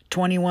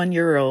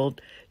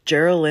 21-year-old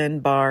Geraldine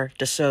Barr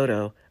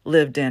DeSoto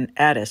lived in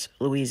Addis,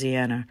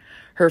 Louisiana.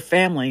 Her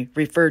family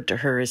referred to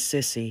her as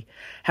Sissy,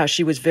 how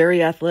she was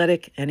very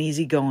athletic and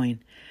easygoing.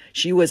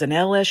 She was an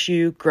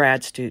LSU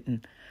grad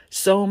student.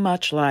 So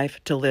much life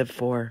to live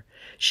for.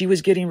 She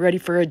was getting ready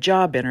for a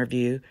job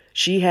interview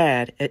she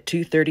had at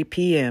 2:30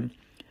 p.m.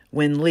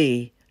 when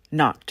Lee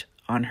knocked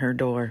on her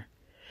door.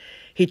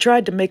 He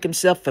tried to make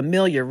himself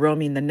familiar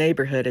roaming the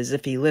neighborhood as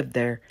if he lived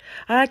there.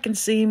 I can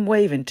see him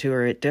waving to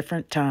her at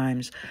different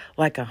times,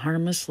 like a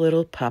harmless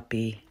little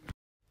puppy.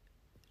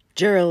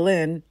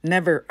 Geraldine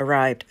never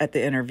arrived at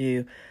the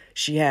interview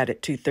she had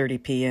at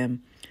 2:30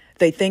 p.m.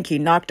 They think he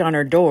knocked on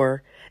her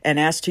door and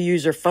asked to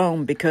use her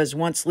phone because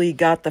once Lee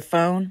got the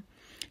phone,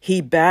 he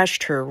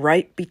bashed her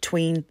right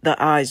between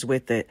the eyes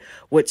with it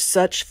with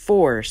such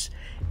force,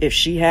 if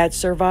she had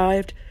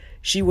survived,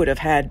 she would have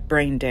had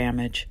brain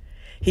damage.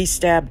 He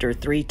stabbed her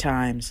 3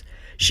 times.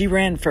 She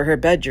ran for her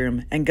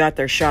bedroom and got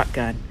their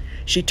shotgun.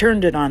 She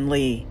turned it on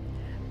Lee,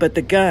 but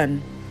the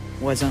gun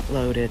wasn't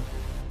loaded.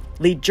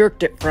 Lee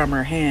jerked it from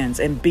her hands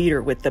and beat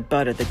her with the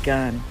butt of the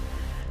gun.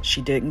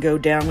 She didn't go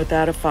down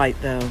without a fight,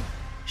 though.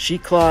 She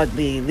clawed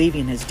Lee,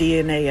 leaving his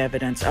DNA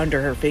evidence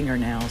under her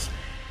fingernails.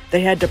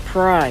 They had to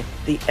pry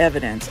the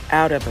evidence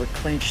out of her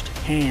clenched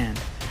hand,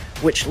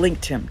 which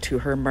linked him to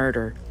her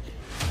murder.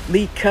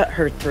 Lee cut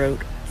her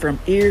throat from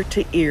ear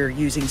to ear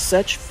using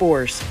such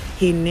force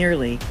he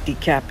nearly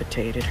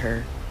decapitated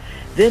her.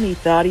 Then he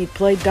thought he'd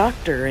play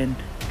doctor and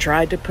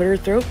tried to put her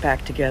throat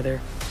back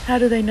together. How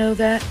do they know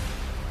that?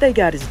 They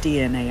got his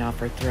DNA off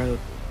her throat.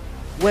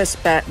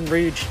 West Baton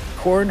Rouge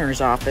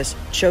coroner's office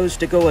chose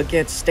to go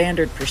against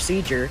standard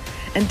procedure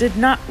and did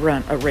not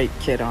run a rape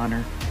kit on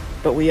her.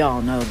 But we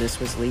all know this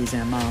was Lee's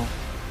MO.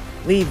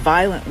 Lee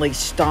violently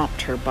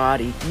stomped her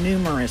body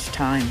numerous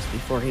times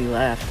before he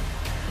left.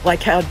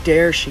 Like how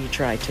dare she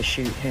try to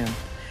shoot him.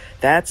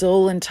 That's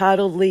old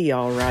entitled Lee,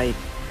 all right.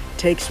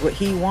 Takes what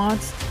he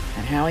wants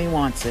and how he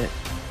wants it.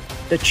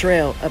 The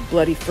trail of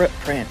bloody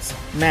footprints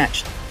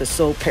matched the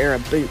sole pair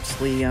of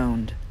boots Lee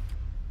owned.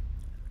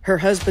 Her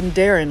husband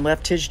Darren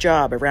left his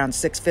job around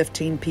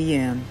 6:15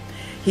 p.m.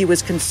 He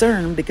was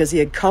concerned because he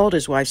had called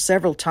his wife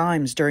several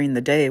times during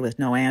the day with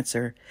no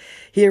answer.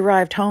 He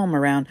arrived home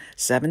around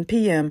 7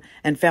 p.m.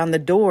 and found the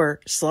door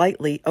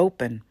slightly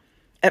open.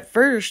 At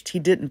first, he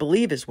didn't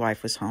believe his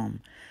wife was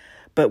home,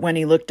 but when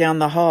he looked down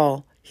the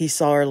hall, he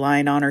saw her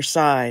lying on her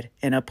side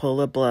in a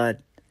pool of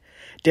blood.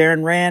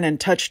 Darren ran and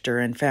touched her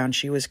and found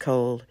she was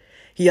cold.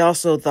 He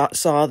also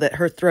saw that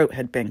her throat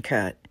had been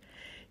cut.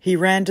 He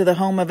ran to the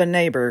home of a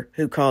neighbor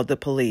who called the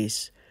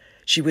police.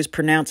 She was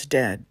pronounced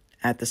dead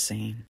at the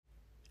scene.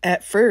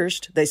 At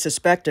first, they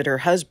suspected her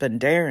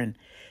husband, Darren.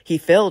 He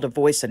failed a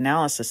voice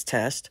analysis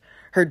test.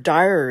 Her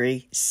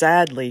diary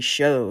sadly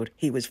showed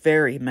he was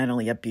very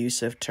mentally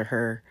abusive to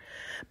her,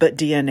 but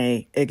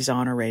DNA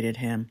exonerated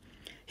him.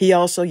 He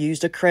also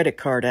used a credit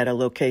card at a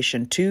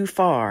location too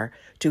far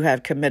to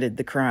have committed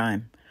the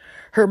crime.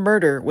 Her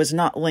murder was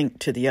not linked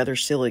to the other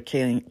silly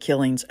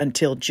killings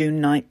until June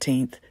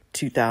 19th,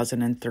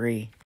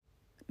 2003.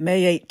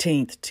 May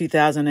 18th,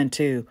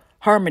 2002,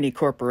 Harmony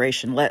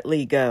Corporation let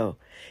Lee go.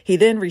 He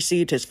then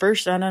received his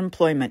first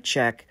unemployment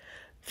check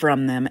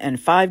from them, and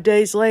 5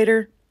 days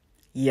later,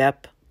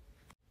 yep.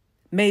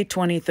 May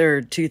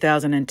 23rd,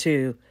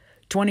 2002,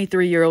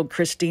 23-year-old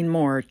Christine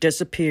Moore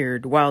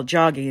disappeared while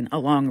jogging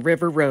along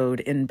River Road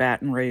in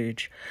Baton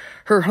Rouge.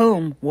 Her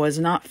home was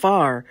not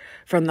far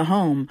from the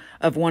home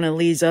of one of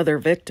Lee's other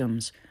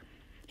victims.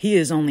 He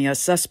is only a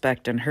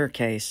suspect in her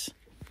case.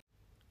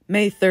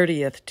 May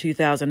 30th,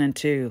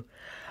 2002,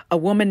 a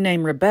woman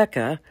named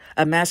Rebecca,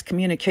 a mass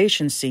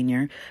communications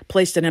senior,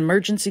 placed an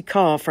emergency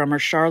call from her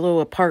Charlotte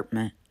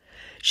apartment.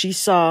 She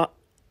saw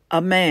a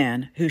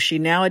man, who she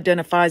now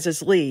identifies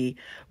as Lee,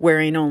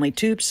 wearing only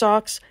tube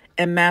socks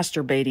and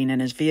masturbating in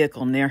his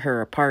vehicle near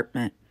her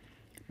apartment.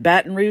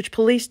 Baton Rouge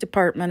Police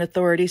Department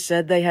authorities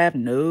said they have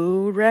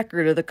no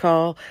record of the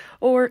call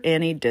or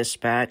any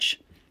dispatch.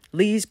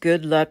 Lee's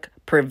good luck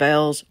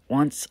prevails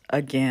once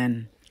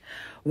again.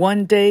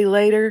 1 day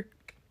later,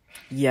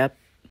 yep,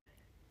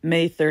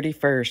 May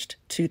 31st,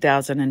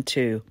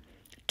 2002,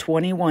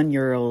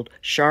 21-year-old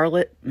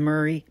Charlotte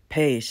Murray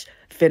Pace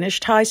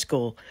finished high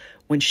school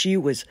when she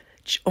was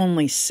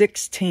only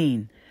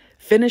 16,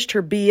 finished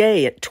her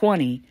BA at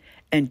 20,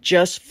 and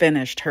just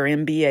finished her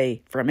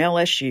MBA from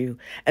LSU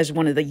as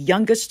one of the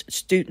youngest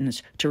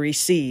students to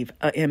receive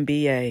an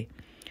MBA.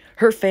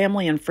 Her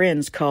family and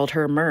friends called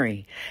her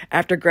Murray.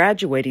 After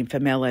graduating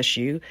from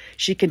LSU,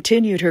 she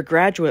continued her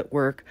graduate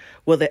work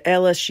with the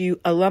LSU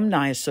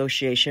Alumni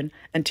Association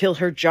until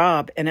her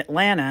job in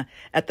Atlanta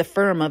at the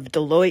firm of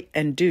Deloitte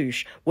and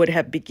Douche would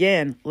have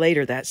begun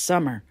later that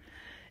summer.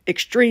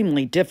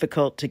 Extremely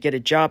difficult to get a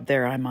job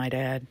there, I might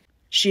add.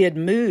 She had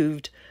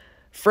moved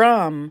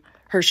from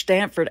her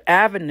Stanford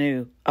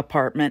Avenue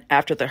apartment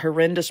after the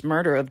horrendous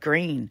murder of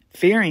Green,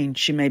 fearing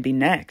she may be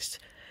next.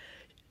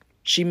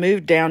 She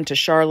moved down to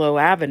Charlotte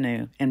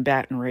Avenue in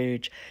Baton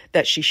Rouge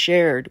that she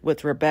shared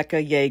with Rebecca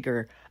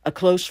Yeager, a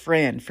close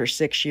friend for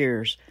 6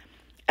 years.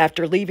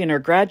 After leaving her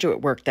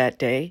graduate work that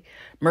day,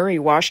 Murray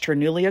washed her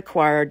newly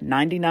acquired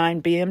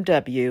 99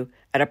 BMW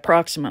at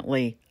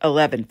approximately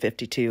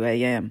 11:52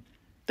 a.m.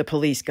 The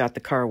police got the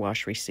car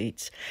wash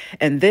receipts,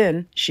 and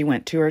then she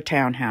went to her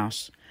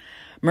townhouse.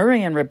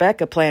 Murray and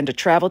Rebecca planned to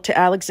travel to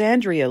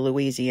Alexandria,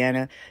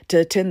 Louisiana, to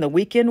attend the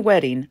weekend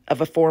wedding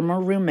of a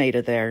former roommate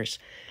of theirs.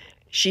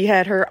 She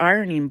had her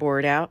ironing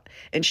board out,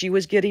 and she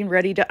was getting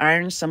ready to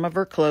iron some of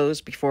her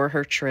clothes before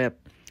her trip.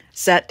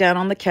 Sat down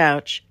on the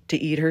couch to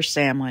eat her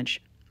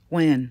sandwich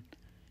when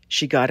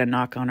she got a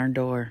knock on her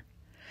door.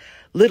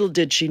 Little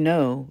did she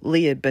know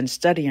Lee had been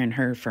studying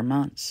her for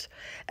months.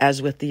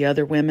 As with the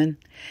other women,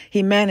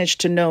 he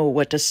managed to know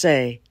what to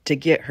say to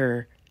get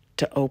her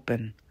to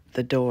open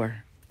the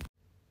door.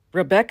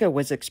 Rebecca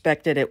was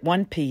expected at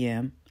 1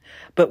 p.m.,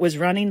 but was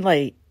running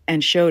late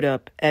and showed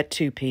up at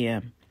 2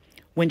 p.m.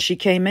 When she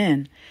came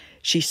in,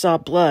 she saw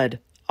blood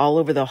all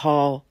over the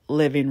hall,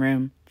 living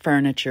room,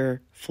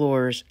 furniture,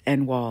 floors,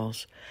 and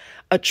walls.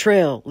 A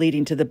trail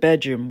leading to the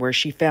bedroom where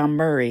she found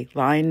Murray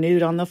lying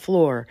nude on the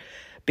floor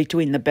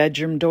between the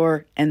bedroom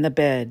door and the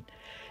bed.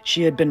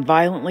 She had been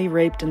violently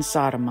raped and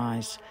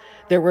sodomized.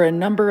 There were a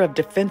number of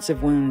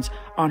defensive wounds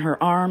on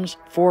her arms,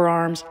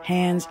 forearms,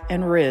 hands,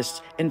 and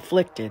wrists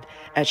inflicted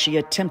as she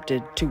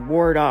attempted to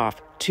ward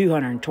off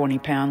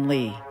 220-pound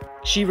Lee.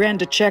 She ran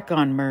to check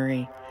on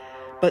Murray,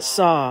 but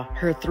saw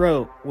her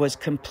throat was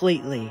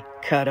completely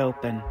cut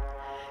open.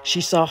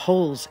 She saw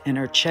holes in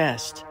her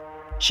chest.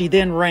 She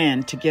then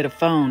ran to get a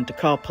phone to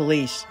call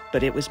police,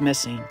 but it was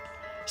missing,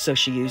 so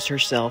she used her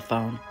cell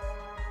phone.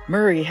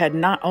 Murray had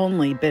not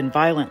only been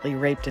violently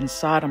raped and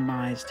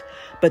sodomized,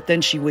 but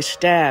then she was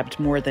stabbed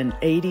more than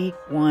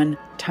 81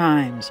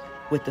 times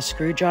with a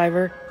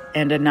screwdriver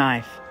and a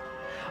knife.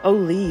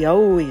 Lee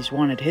always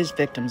wanted his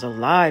victims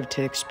alive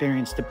to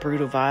experience the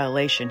brutal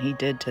violation he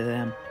did to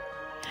them.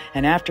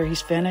 And after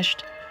he's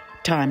finished,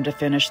 time to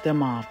finish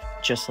them off,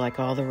 just like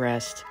all the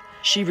rest.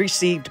 She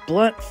received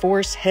blunt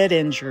force head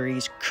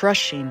injuries,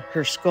 crushing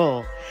her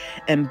skull,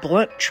 and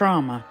blunt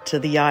trauma to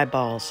the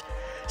eyeballs.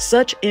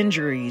 Such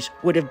injuries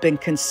would have been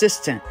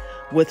consistent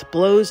with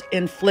blows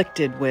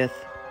inflicted with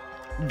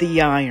the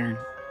iron.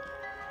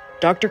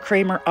 Dr.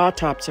 Kramer's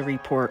autopsy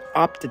report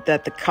opted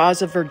that the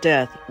cause of her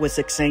death was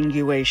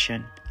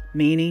exsanguination,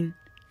 meaning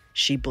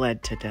she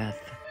bled to death.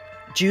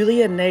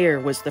 Julia Nair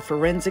was the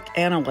forensic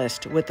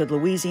analyst with the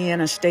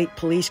Louisiana State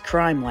Police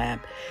Crime Lab.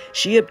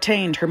 She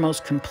obtained her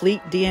most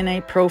complete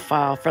DNA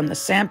profile from the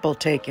sample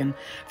taken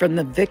from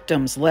the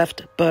victim's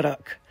left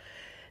buttock.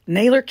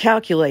 Naylor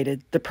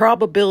calculated the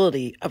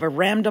probability of a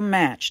random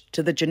match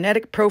to the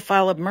genetic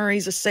profile of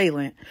Murray's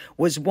assailant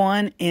was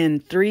 1 in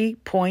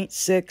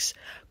 3.6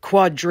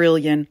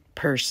 quadrillion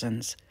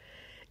persons.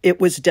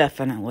 It was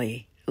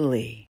definitely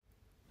Lee.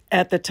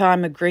 At the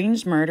time of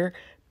Green's murder,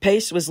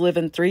 Pace was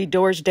living 3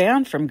 doors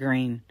down from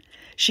Green.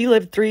 She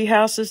lived 3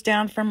 houses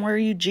down from where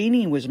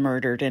Eugenie was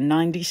murdered in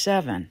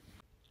 1997.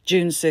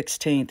 June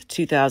 16,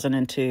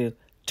 2002,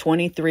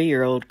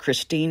 23-year-old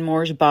Christine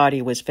Moore's body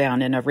was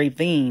found in a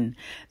ravine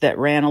that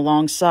ran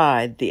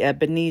alongside the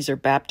Ebenezer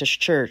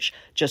Baptist Church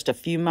just a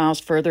few miles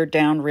further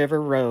down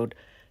River Road.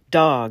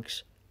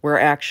 Dogs were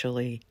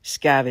actually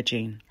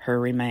scavenging her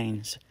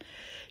remains.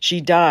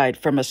 She died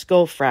from a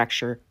skull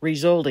fracture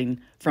resulting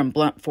from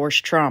blunt force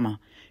trauma.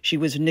 She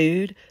was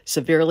nude,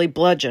 severely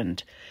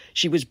bludgeoned.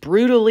 She was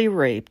brutally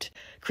raped.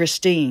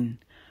 Christine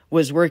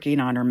was working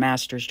on her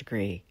master's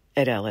degree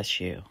at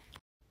LSU.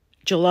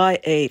 July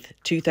 8,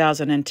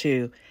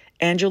 2002,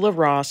 Angela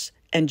Ross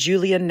and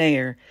Julia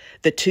Nair,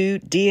 the 2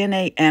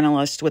 DNA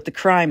analysts with the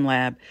crime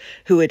lab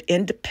who had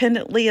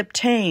independently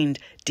obtained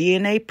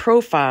DNA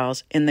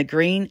profiles in the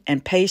Green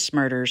and Pace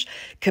murders,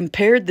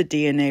 compared the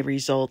DNA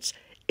results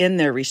in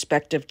their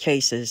respective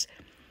cases.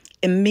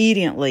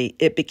 Immediately,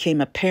 it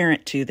became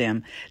apparent to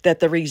them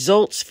that the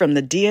results from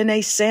the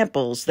DNA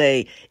samples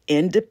they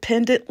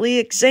independently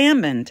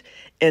examined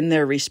in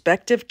their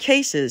respective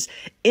cases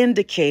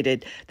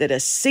indicated that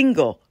a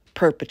single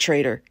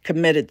perpetrator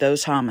committed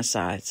those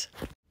homicides.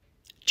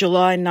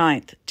 July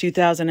 9th,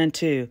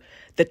 2002,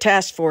 the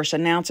task force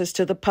announces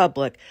to the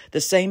public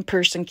the same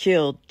person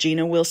killed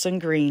Gina Wilson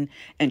Green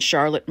and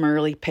Charlotte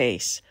Murray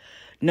Pace.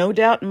 No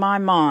doubt in my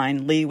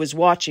mind, Lee was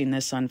watching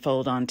this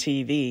unfold on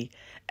TV,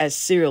 as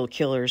serial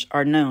killers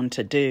are known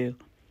to do.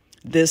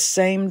 This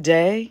same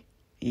day?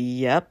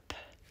 Yep.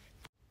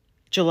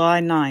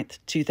 July 9th,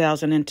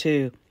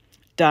 2002.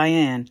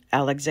 Diane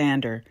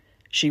Alexander.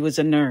 She was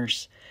a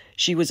nurse.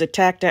 She was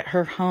attacked at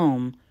her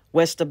home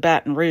west of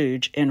Baton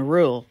Rouge in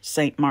rural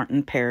St.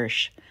 Martin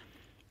Parish.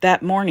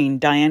 That morning,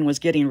 Diane was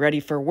getting ready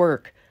for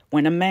work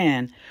when a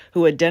man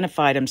who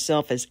identified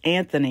himself as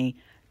Anthony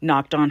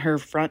knocked on her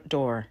front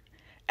door,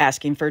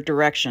 asking for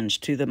directions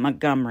to the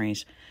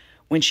Montgomerys.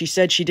 When she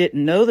said she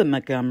didn't know the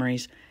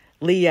Montgomerys,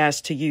 Lee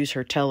asked to use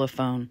her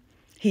telephone.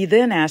 He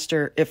then asked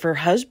her if her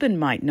husband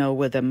might know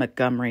where the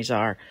Montgomerys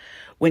are.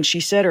 When she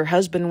said her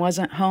husband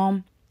wasn't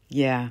home,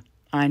 yeah,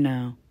 I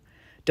know.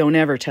 Don't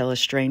ever tell a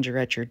stranger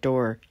at your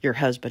door your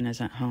husband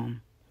isn't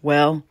home.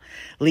 Well,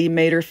 Lee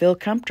made her feel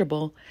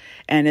comfortable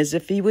and as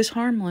if he was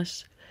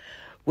harmless,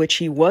 which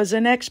he was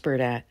an expert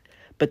at.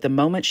 But the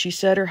moment she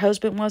said her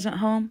husband wasn't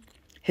home,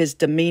 his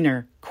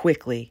demeanor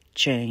quickly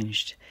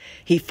changed.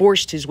 He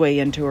forced his way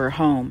into her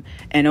home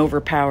and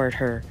overpowered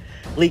her.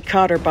 Lee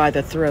caught her by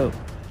the throat,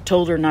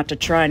 told her not to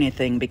try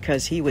anything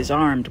because he was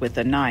armed with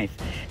a knife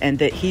and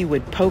that he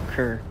would poke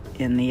her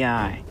in the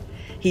eye.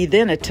 He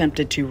then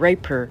attempted to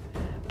rape her,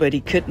 but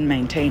he couldn't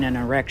maintain an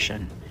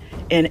erection.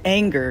 In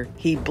anger,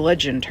 he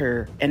bludgeoned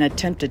her and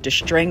attempted to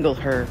strangle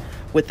her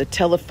with the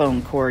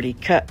telephone cord he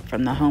cut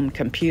from the home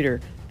computer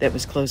that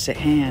was close at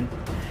hand.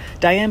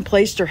 Diane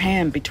placed her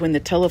hand between the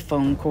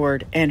telephone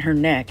cord and her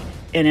neck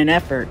in an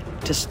effort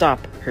to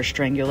stop her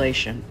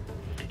strangulation.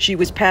 She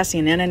was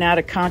passing in and out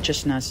of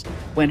consciousness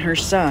when her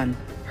son,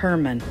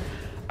 Herman,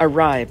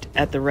 arrived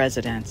at the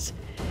residence.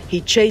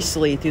 He chased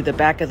Lee through the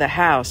back of the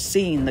house,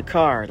 seeing the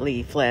car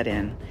Lee fled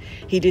in.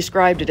 He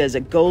described it as a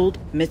gold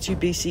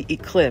Mitsubishi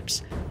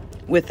Eclipse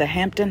with the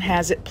Hampton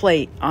Hazard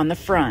plate on the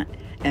front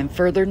and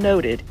further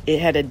noted it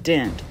had a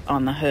dent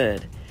on the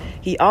hood.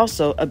 He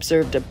also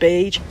observed a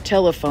beige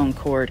telephone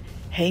cord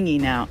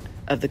hanging out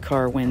of the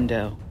car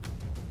window.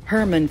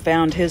 Herman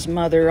found his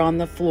mother on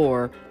the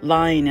floor,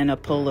 lying in a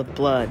pool of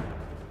blood.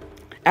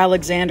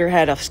 Alexander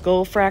had a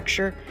skull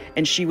fracture,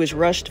 and she was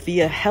rushed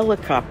via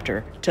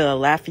helicopter to the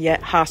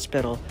Lafayette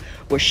Hospital,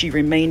 where she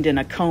remained in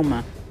a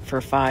coma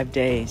for 5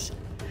 days.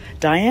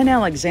 Diane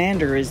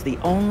Alexander is the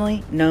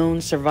only known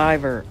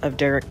survivor of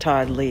Derrick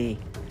Todd Lee.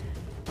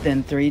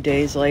 Then 3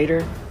 days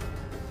later,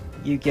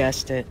 you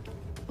guessed it,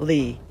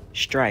 Lee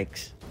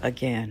strikes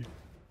again.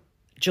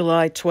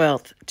 July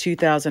 12th,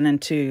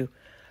 2002,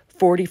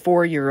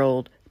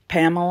 44-year-old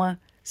Pamela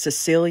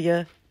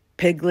Cecilia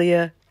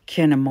Piglia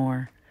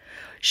Kinnamore.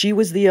 She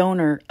was the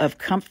owner of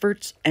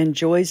Comforts and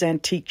Joy's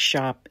Antique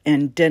Shop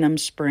in Denham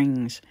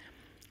Springs.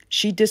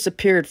 She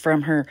disappeared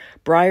from her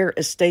Briar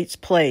Estates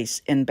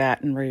place in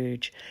Baton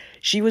Rouge.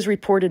 She was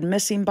reported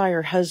missing by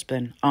her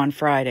husband on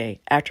Friday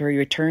after he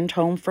returned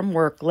home from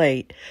work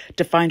late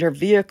to find her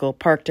vehicle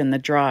parked in the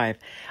drive,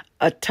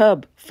 a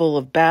tub full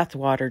of bath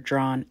water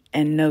drawn,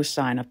 and no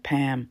sign of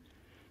Pam.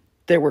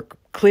 There were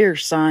clear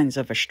signs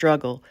of a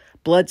struggle,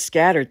 blood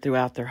scattered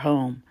throughout their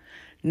home.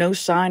 No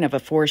sign of a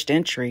forced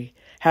entry.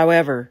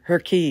 However, her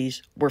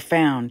keys were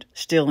found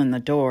still in the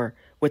door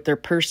with their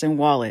purse and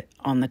wallet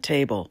on the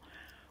table,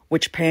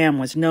 which Pam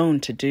was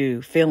known to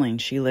do, feeling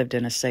she lived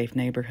in a safe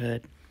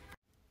neighborhood.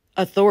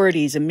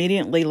 Authorities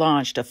immediately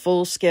launched a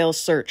full-scale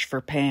search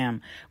for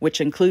Pam, which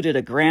included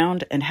a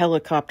ground and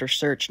helicopter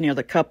search near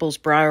the couple's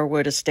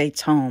Briarwood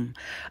Estates home.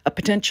 A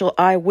potential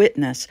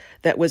eyewitness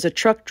that was a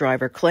truck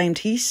driver claimed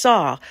he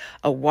saw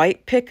a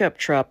white pickup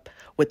truck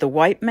with a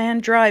white man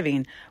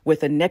driving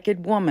with a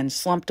naked woman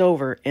slumped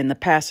over in the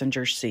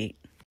passenger seat.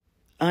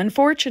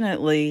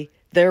 Unfortunately,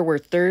 there were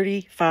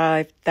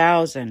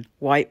 35,000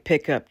 white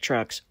pickup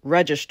trucks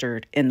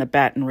registered in the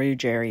Baton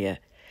Rouge area.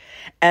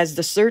 As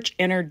the search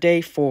entered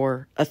day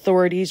 4,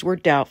 authorities were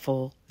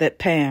doubtful that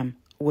Pam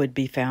would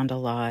be found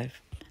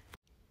alive.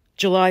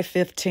 July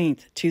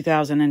 15th,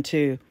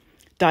 2002,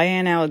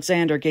 Diane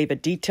Alexander gave a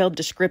detailed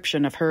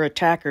description of her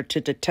attacker to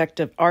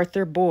Detective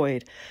Arthur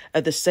Boyd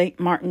of the St.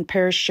 Martin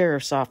Parish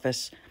Sheriff's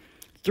Office.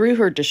 Through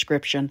her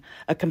description,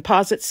 a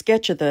composite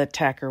sketch of the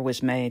attacker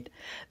was made.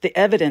 The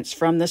evidence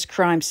from this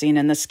crime scene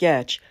in the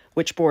sketch,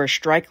 which bore a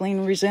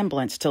striking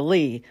resemblance to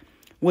Lee,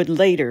 would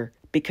later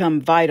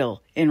become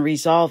vital in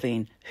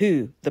resolving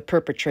who the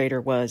perpetrator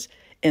was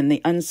in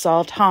the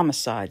unsolved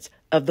homicides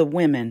of the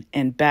women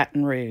in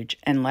Baton Rouge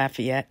and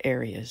Lafayette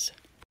areas.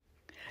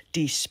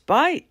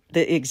 Despite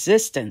the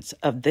existence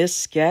of this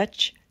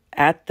sketch,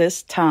 at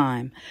this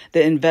time,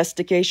 the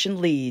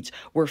investigation leads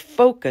were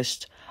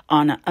focused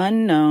on an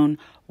unknown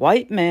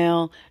white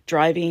male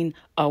driving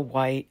a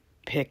white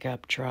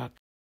pickup truck.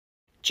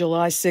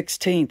 July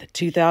 16th,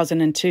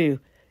 2002,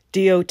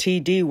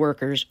 DOTD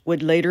workers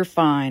would later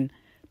find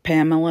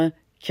Pamela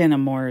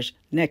Kinnamore's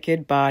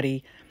naked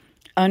body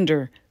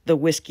under the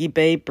Whiskey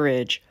Bay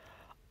Bridge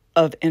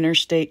of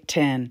Interstate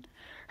 10.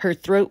 Her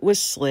throat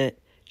was slit.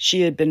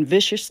 She had been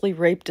viciously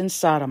raped and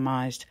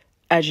sodomized,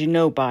 as you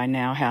know by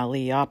now how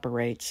Lee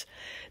operates.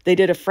 They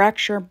did a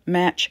fracture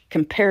match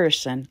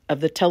comparison of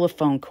the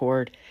telephone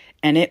cord,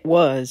 and it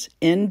was,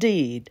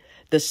 indeed,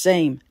 the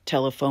same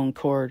telephone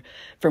cord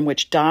from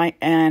which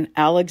Diane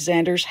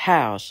Alexander's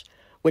house,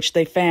 which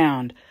they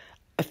found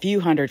a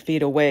few hundred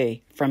feet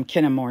away from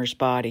Kinnamore's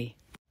body.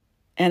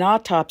 An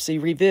autopsy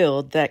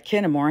revealed that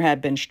Kinnamore had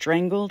been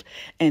strangled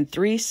and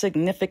 3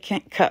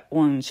 significant cut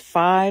wounds,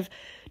 5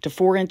 to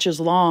 4 inches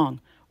long,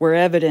 were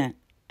evident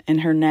in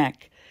her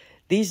neck.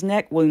 These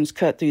neck wounds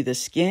cut through the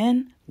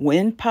skin,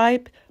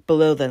 windpipe,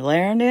 below the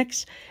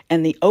larynx,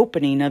 and the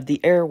opening of the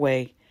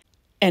airway,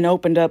 and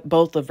opened up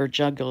both of her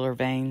jugular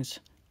veins.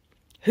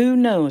 Who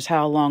knows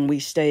how long we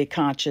stay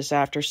conscious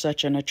after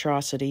such an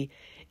atrocity,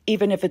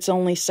 even if it's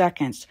only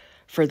seconds.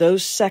 For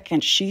those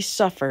seconds she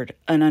suffered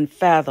an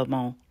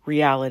unfathomable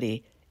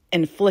reality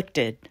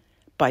inflicted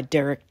by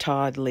Derrick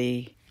Todd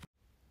Lee.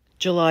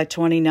 July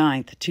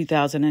 29th,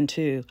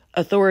 2002,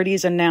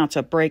 authorities announce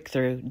a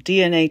breakthrough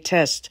DNA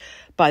test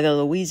by the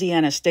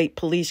Louisiana State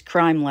Police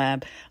Crime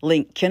Lab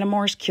linked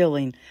Kinnamore's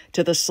killing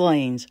to the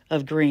slayings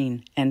of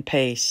Green and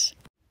Pace.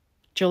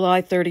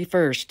 July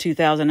 31st,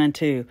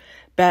 2002,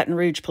 Baton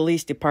Rouge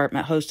Police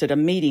Department hosted a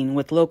meeting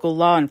with local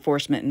law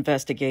enforcement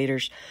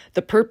investigators.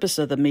 The purpose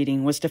of the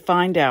meeting was to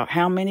find out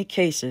how many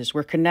cases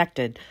were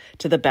connected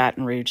to the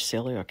Baton Rouge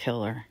serial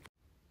killer.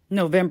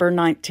 November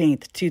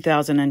 19th,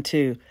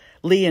 2002,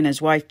 Lee and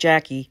his wife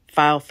Jackie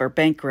filed for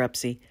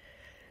bankruptcy.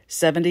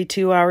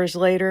 72 hours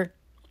later,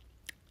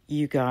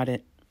 you got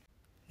it.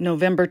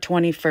 November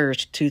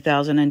 21st,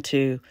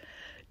 2002,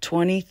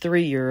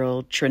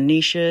 23-year-old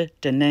Trenisha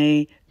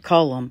Danae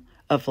Cullum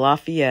of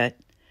Lafayette.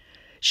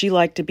 She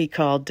liked to be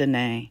called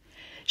Danae.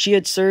 She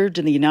had served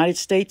in the United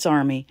States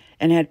Army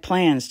and had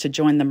plans to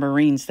join the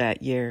Marines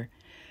that year.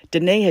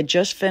 Danae had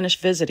just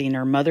finished visiting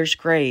her mother's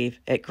grave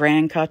at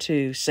Grand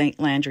Coteau, St.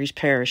 Landry's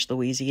Parish,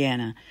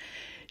 Louisiana.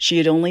 She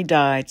had only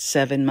died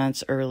 7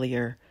 months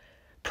earlier,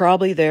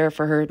 probably there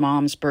for her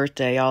mom's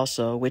birthday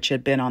also, which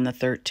had been on the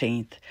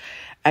 13th.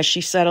 As she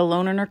sat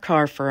alone in her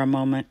car for a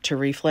moment to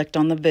reflect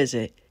on the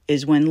visit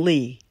is when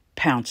Lee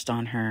pounced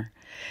on her.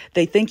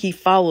 They think he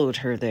followed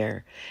her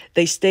there.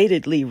 They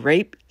stated Lee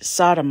raped,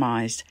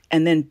 sodomized,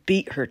 and then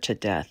beat her to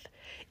death,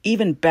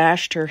 even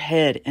bashed her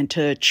head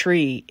into a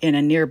tree in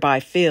a nearby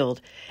field,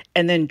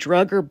 and then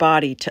drug her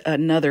body to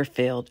another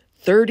field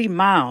 30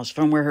 miles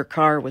from where her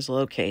car was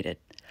located.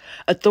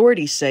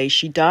 Authorities say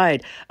she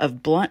died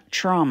of blunt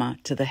trauma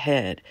to the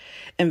head.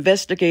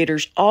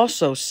 Investigators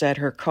also said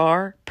her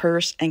car,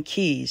 purse, and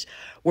keys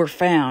were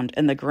found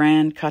in the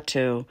Grand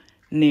Coteau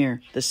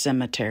near the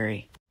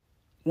cemetery.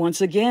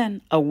 Once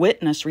again, a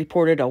witness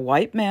reported a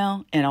white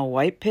male in a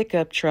white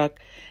pickup truck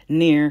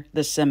near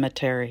the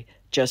cemetery,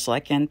 just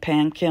like in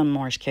Pam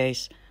Kilmore's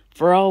case.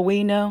 For all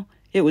we know,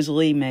 it was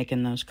Lee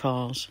making those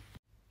calls.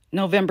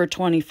 November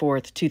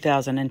 24th,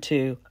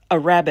 2002, a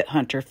rabbit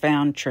hunter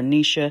found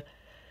Tranisha,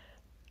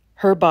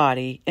 her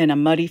body, in a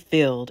muddy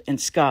field in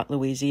Scott,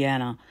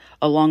 Louisiana,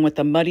 along with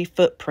a muddy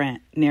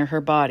footprint near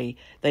her body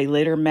they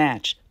later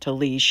matched to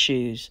Lee's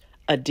shoes,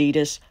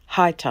 Adidas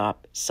high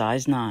top,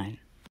 size 9.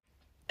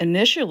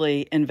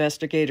 Initially,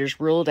 investigators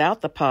ruled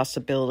out the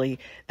possibility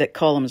that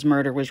Cullum's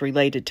murder was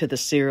related to the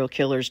serial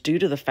killers due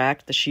to the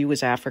fact that she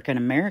was African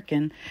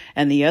American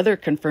and the other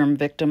confirmed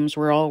victims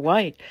were all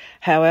white.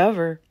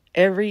 However,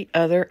 every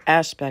other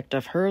aspect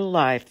of her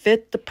life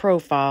fit the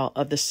profile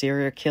of the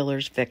serial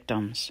killer's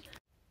victims.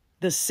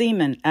 The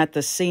semen at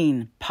the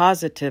scene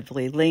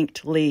positively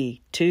linked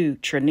Lee to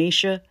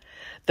Tranisha,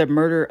 the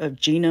murder of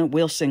Gina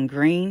Wilson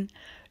Green,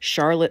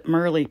 Charlotte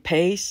Murley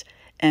Pace,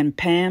 and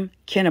Pam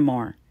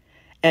Kilmore.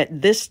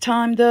 At this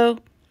time, though,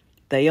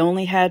 they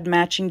only had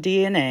matching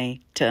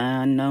DNA to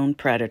an unknown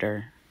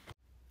predator.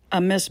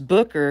 A Miss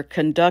Booker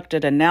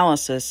conducted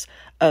analysis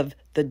of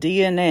the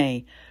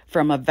DNA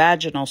from a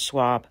vaginal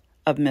swab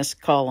of Miss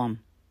Cullum.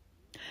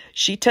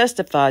 She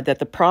testified that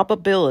the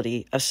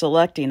probability of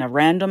selecting a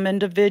random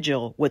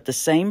individual with the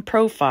same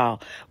profile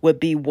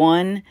would be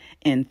 1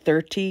 in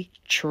 30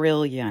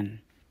 trillion.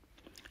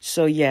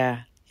 So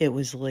yeah, it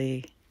was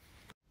Lee.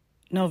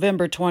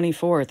 November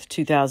 24th,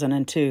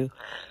 2002,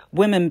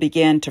 women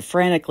began to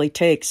frantically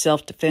take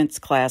self-defense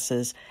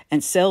classes,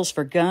 and sales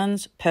for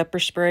guns, pepper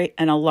spray,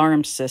 and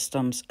alarm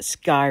systems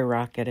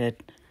skyrocketed.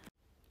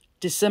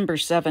 December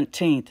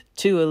 17th,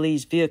 2 of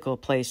Lee's vehicle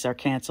plates are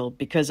canceled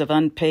because of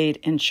unpaid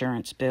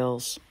insurance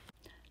bills.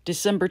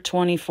 December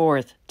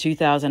 24th,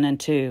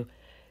 2002,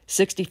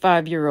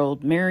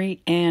 65-year-old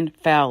Mary Ann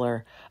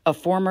Fowler, a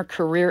former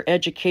career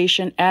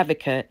education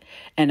advocate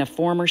and a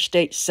former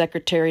state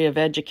secretary of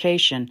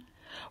education,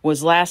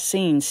 was last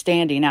seen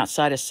standing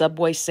outside a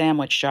Subway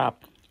sandwich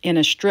shop in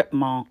a strip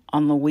mall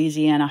on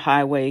Louisiana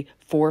Highway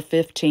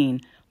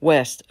 415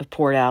 west of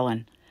Port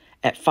Allen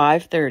at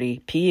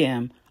 5:30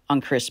 p.m.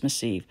 on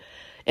Christmas Eve.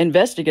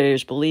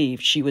 Investigators believe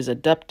she was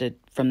abducted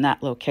from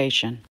that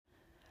location.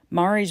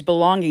 Mari's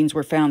belongings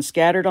were found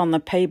scattered on the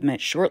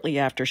pavement shortly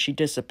after she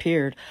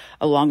disappeared,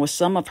 along with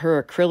some of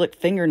her acrylic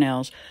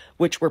fingernails,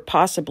 which were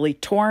possibly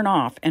torn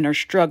off in her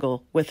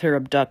struggle with her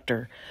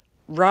abductor.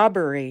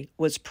 Robbery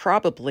was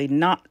probably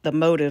not the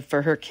motive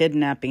for her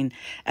kidnapping,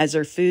 as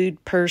her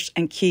food, purse,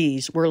 and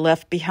keys were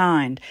left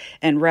behind,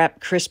 and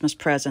wrapped Christmas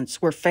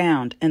presents were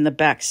found in the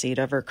backseat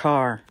of her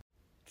car.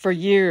 For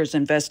years,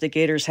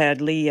 investigators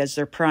had Lee as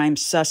their prime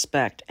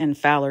suspect in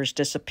Fowler's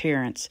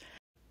disappearance,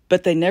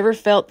 but they never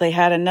felt they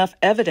had enough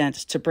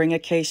evidence to bring a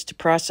case to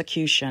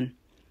prosecution.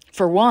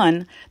 For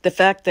one, the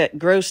fact that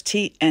Grosse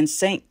Tete and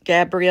St.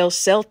 Gabriel's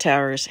cell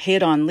towers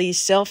hid on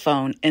Lee's cell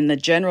phone in the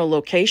general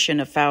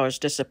location of Fowler's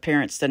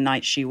disappearance the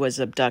night she was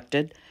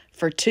abducted.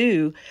 For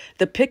two,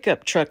 the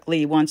pickup truck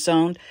Lee once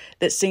owned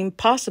that seemed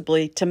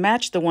possibly to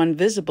match the one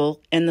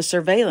visible in the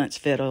surveillance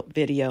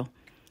video.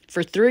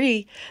 For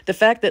three, the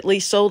fact that Lee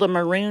sold a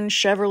maroon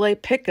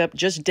Chevrolet pickup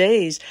just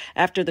days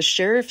after the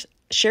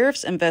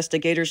sheriff's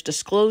investigators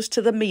disclosed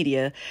to the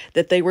media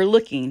that they were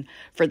looking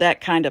for that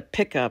kind of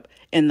pickup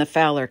in the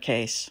Fowler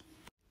case.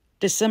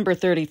 December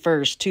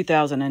 31st,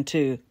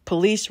 2002,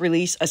 police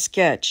release a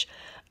sketch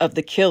of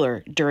the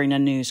killer during a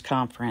news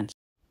conference.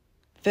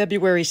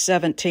 February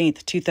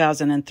 17th,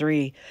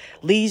 2003,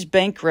 Lee's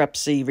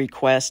bankruptcy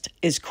request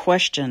is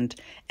questioned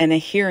and a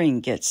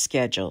hearing gets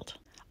scheduled.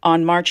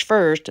 On March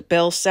 1st,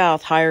 Bell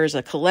South hires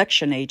a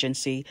collection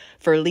agency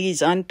for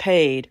Lee's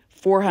unpaid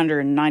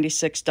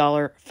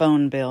 $496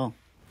 phone bill.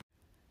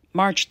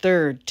 March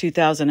 3rd,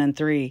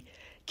 2003,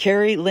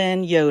 Carrie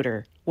Lynn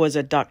Yoder was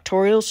a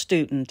doctoral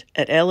student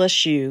at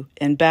LSU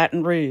in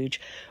Baton Rouge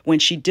when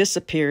she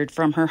disappeared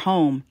from her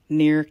home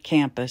near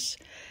campus.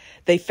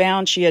 They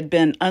found she had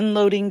been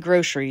unloading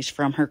groceries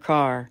from her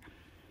car.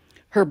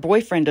 Her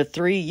boyfriend of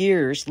 3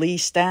 years, Lee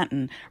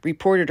Stanton,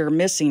 reported her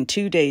missing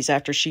 2 days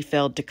after she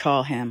failed to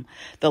call him.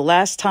 The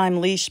last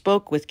time Lee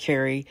spoke with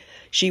Carrie,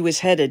 she was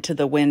headed to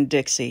the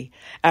Winn-Dixie.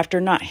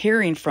 After not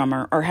hearing from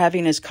her or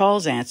having his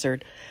calls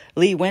answered,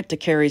 Lee went to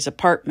Carrie's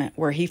apartment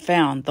where he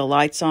found the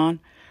lights on,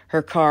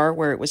 her car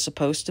where it was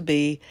supposed to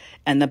be,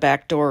 and the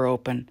back door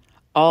open,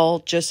 all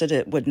just as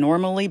it would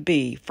normally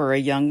be for a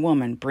young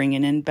woman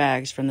bringing in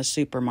bags from the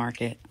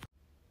supermarket.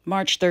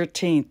 March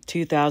 13th,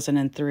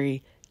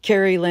 2003,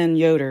 Carrie Lynn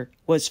Yoder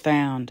was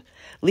found.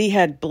 Lee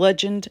had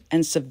bludgeoned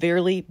and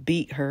severely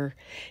beat her.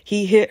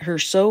 He hit her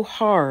so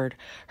hard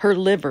her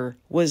liver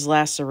was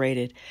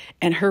lacerated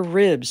and her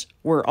ribs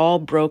were all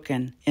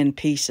broken in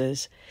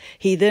pieces.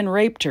 He then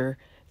raped her,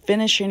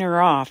 finishing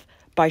her off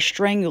by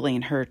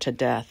strangling her to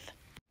death.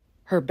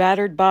 Her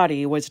battered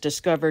body was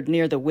discovered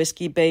near the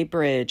Whiskey Bay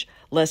Bridge,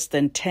 less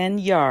than 10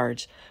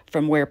 yards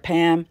from where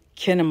Pam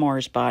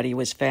Kinnemore's body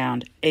was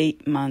found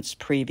 8 months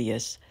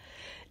previous.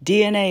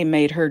 DNA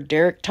made her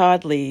Derrick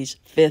Todd Lee's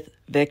fifth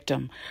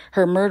victim.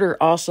 Her murder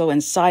also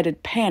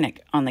incited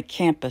panic on the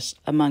campus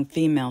among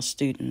female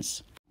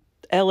students.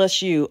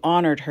 LSU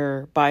honored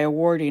her by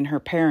awarding her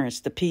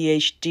parents the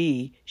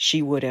PhD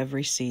she would have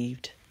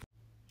received.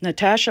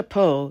 Natasha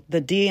Poe,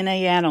 the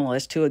DNA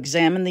analyst who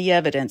examined the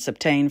evidence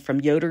obtained from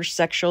Yoder's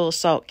sexual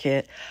assault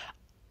kit,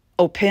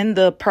 opined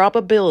the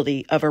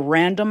probability of a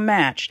random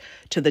match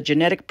to the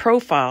genetic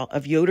profile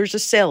of Yoder's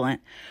assailant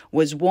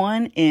was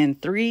 1 in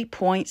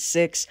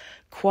 3.6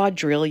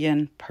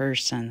 quadrillion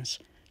persons.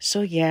 So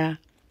yeah,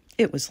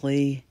 it was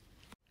Lee.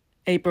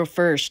 April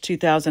 1st,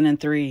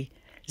 2003,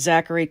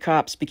 Zachary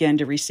cops began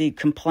to receive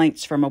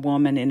complaints from a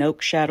woman in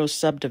Oak Shadows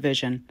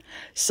subdivision.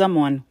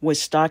 Someone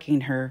was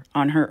stalking her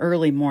on her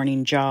early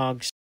morning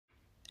jogs.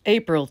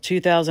 April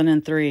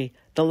 2003,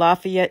 the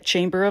Lafayette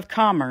Chamber of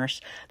Commerce,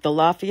 the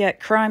Lafayette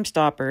Crime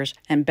Stoppers,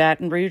 and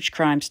Baton Rouge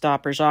Crime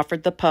Stoppers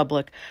offered the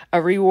public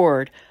a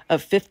reward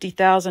of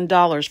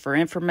 $50,000 for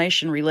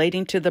information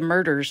relating to the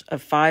murders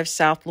of 5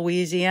 South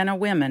Louisiana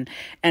women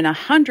and a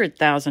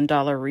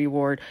 $100,000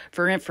 reward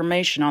for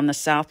information on the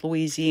South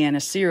Louisiana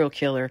serial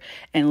killer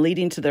and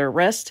leading to the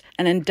arrest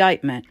and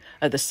indictment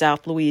of the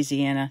South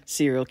Louisiana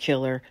serial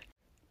killer.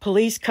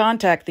 Police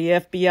contact the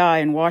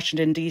FBI in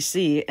Washington,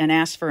 D.C. and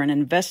asked for an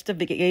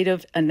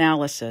investigative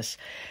analysis.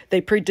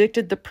 They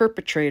predicted the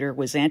perpetrator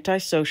was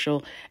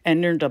antisocial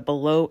and earned a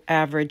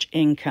below-average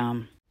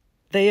income.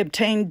 They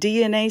obtained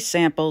DNA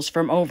samples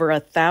from over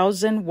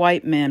 1,000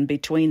 white men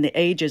between the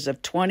ages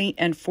of 20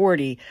 and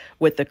 40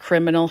 with a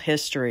criminal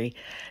history.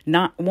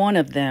 Not one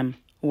of them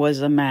was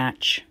a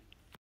match.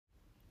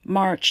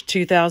 March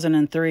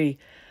 2003.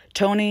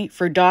 Tony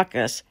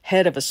Frudakis,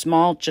 head of a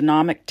small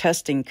genomic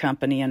testing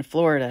company in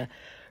Florida.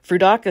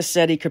 Frudakis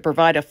said he could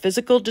provide a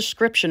physical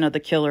description of the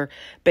killer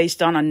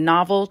based on a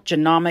novel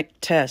genomic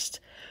test,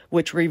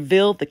 which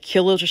revealed the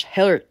killer's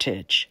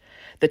heritage.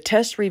 The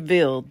test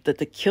revealed that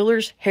the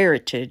killer's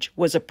heritage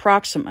was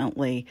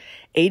approximately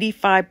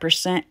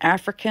 85%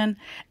 African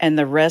and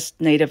the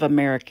rest Native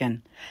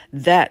American.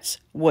 That's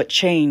what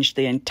changed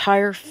the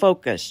entire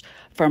focus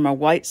from a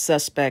white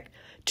suspect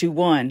to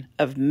one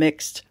of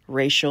mixed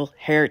racial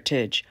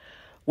heritage,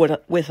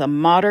 with a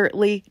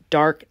moderately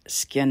dark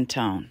skin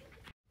tone.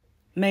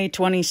 May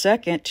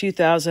 22,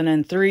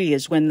 2003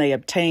 is when they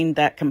obtained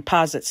that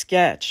composite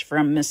sketch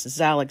from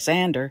Mrs.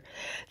 Alexander.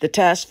 The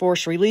task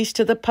force released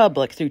to the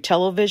public through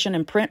television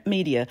and print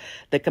media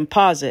the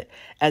composite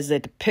as a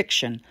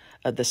depiction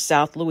of the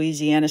South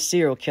Louisiana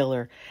serial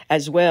killer,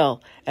 as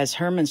well as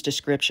Herman's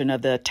description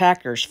of the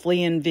attacker's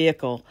fleeing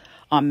vehicle.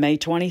 On May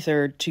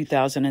 23,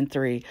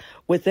 2003,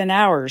 within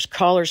hours,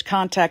 callers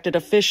contacted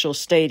officials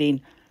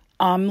stating,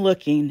 "I'm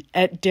looking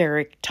at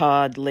Derrick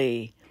Todd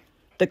Lee.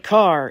 The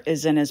car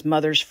is in his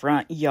mother's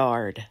front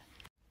yard."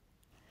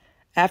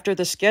 After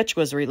the sketch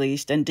was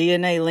released and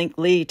DNA linked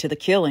Lee to the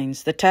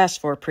killings, the task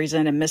force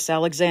presented Miss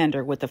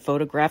Alexander with a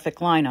photographic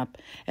lineup,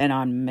 and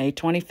on May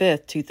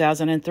 25,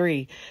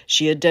 2003,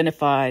 she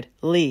identified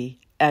Lee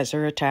as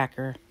her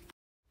attacker.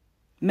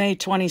 May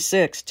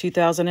 26,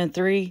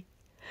 2003,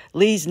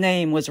 Lee's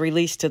name was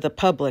released to the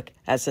public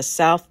as a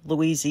South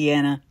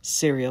Louisiana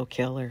serial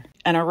killer.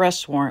 An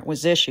arrest warrant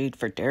was issued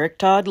for Derrick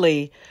Todd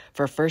Lee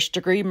for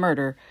first-degree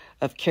murder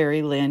of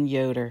Carrie Lynn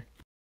Yoder.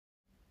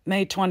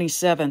 May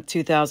 27,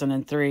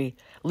 2003,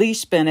 Lee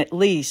spent at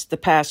least the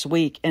past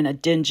week in a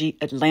dingy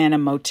Atlanta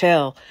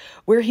motel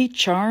where he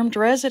charmed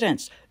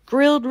residents,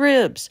 grilled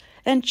ribs,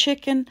 and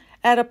chicken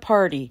at a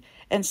party,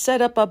 and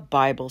set up a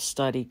Bible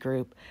study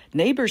group.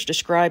 Neighbors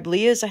described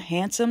Lee as a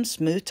handsome,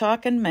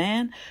 smooth-talking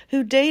man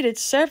who dated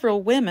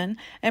several women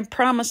and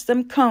promised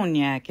them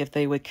cognac if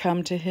they would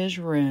come to his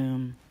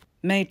room.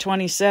 May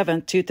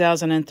 27,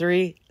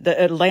 2003,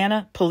 the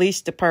Atlanta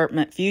Police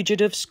Department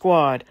Fugitive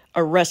Squad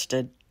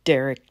arrested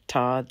Derrick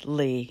Todd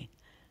Lee.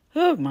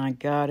 Oh my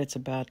God, it's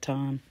about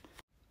time.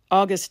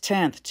 August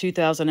 10,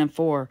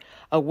 2004,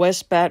 a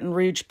West Baton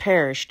Rouge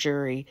parish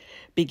jury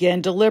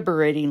began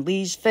deliberating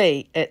Lee's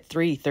fate at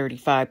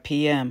 3:35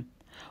 p.m.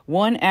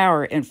 1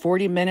 hour and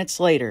 40 minutes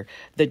later,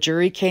 the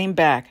jury came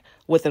back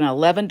with an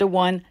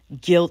 11-1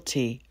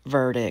 guilty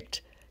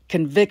verdict,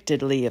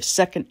 convicted Lee of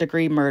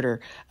second-degree murder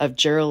of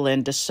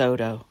Geraldine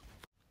DeSoto.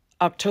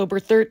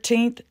 October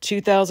 13,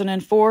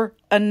 2004,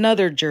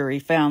 another jury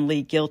found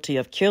Lee guilty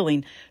of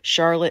killing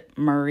Charlotte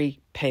Murray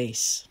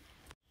Pace.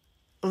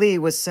 Lee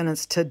was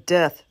sentenced to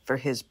death for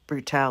his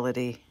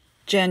brutality.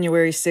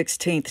 January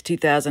 16,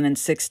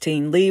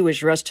 2016, Lee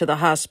was rushed to the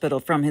hospital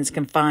from his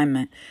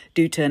confinement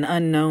due to an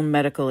unknown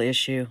medical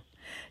issue.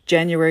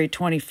 January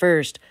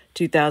 21,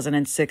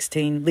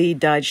 2016, Lee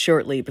died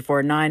shortly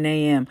before 9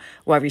 a.m.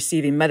 while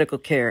receiving medical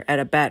care at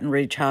a Baton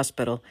Rouge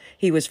hospital.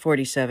 He was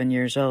 47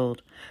 years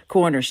old.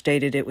 Coroner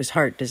stated it was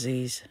heart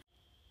disease.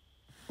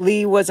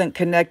 Lee wasn't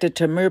connected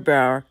to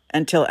Mubauer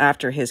until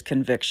after his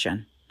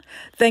conviction.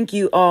 Thank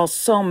you all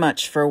so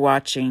much for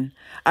watching.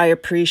 I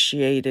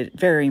appreciate it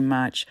very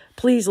much.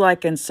 Please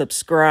like and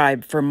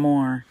subscribe for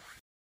more.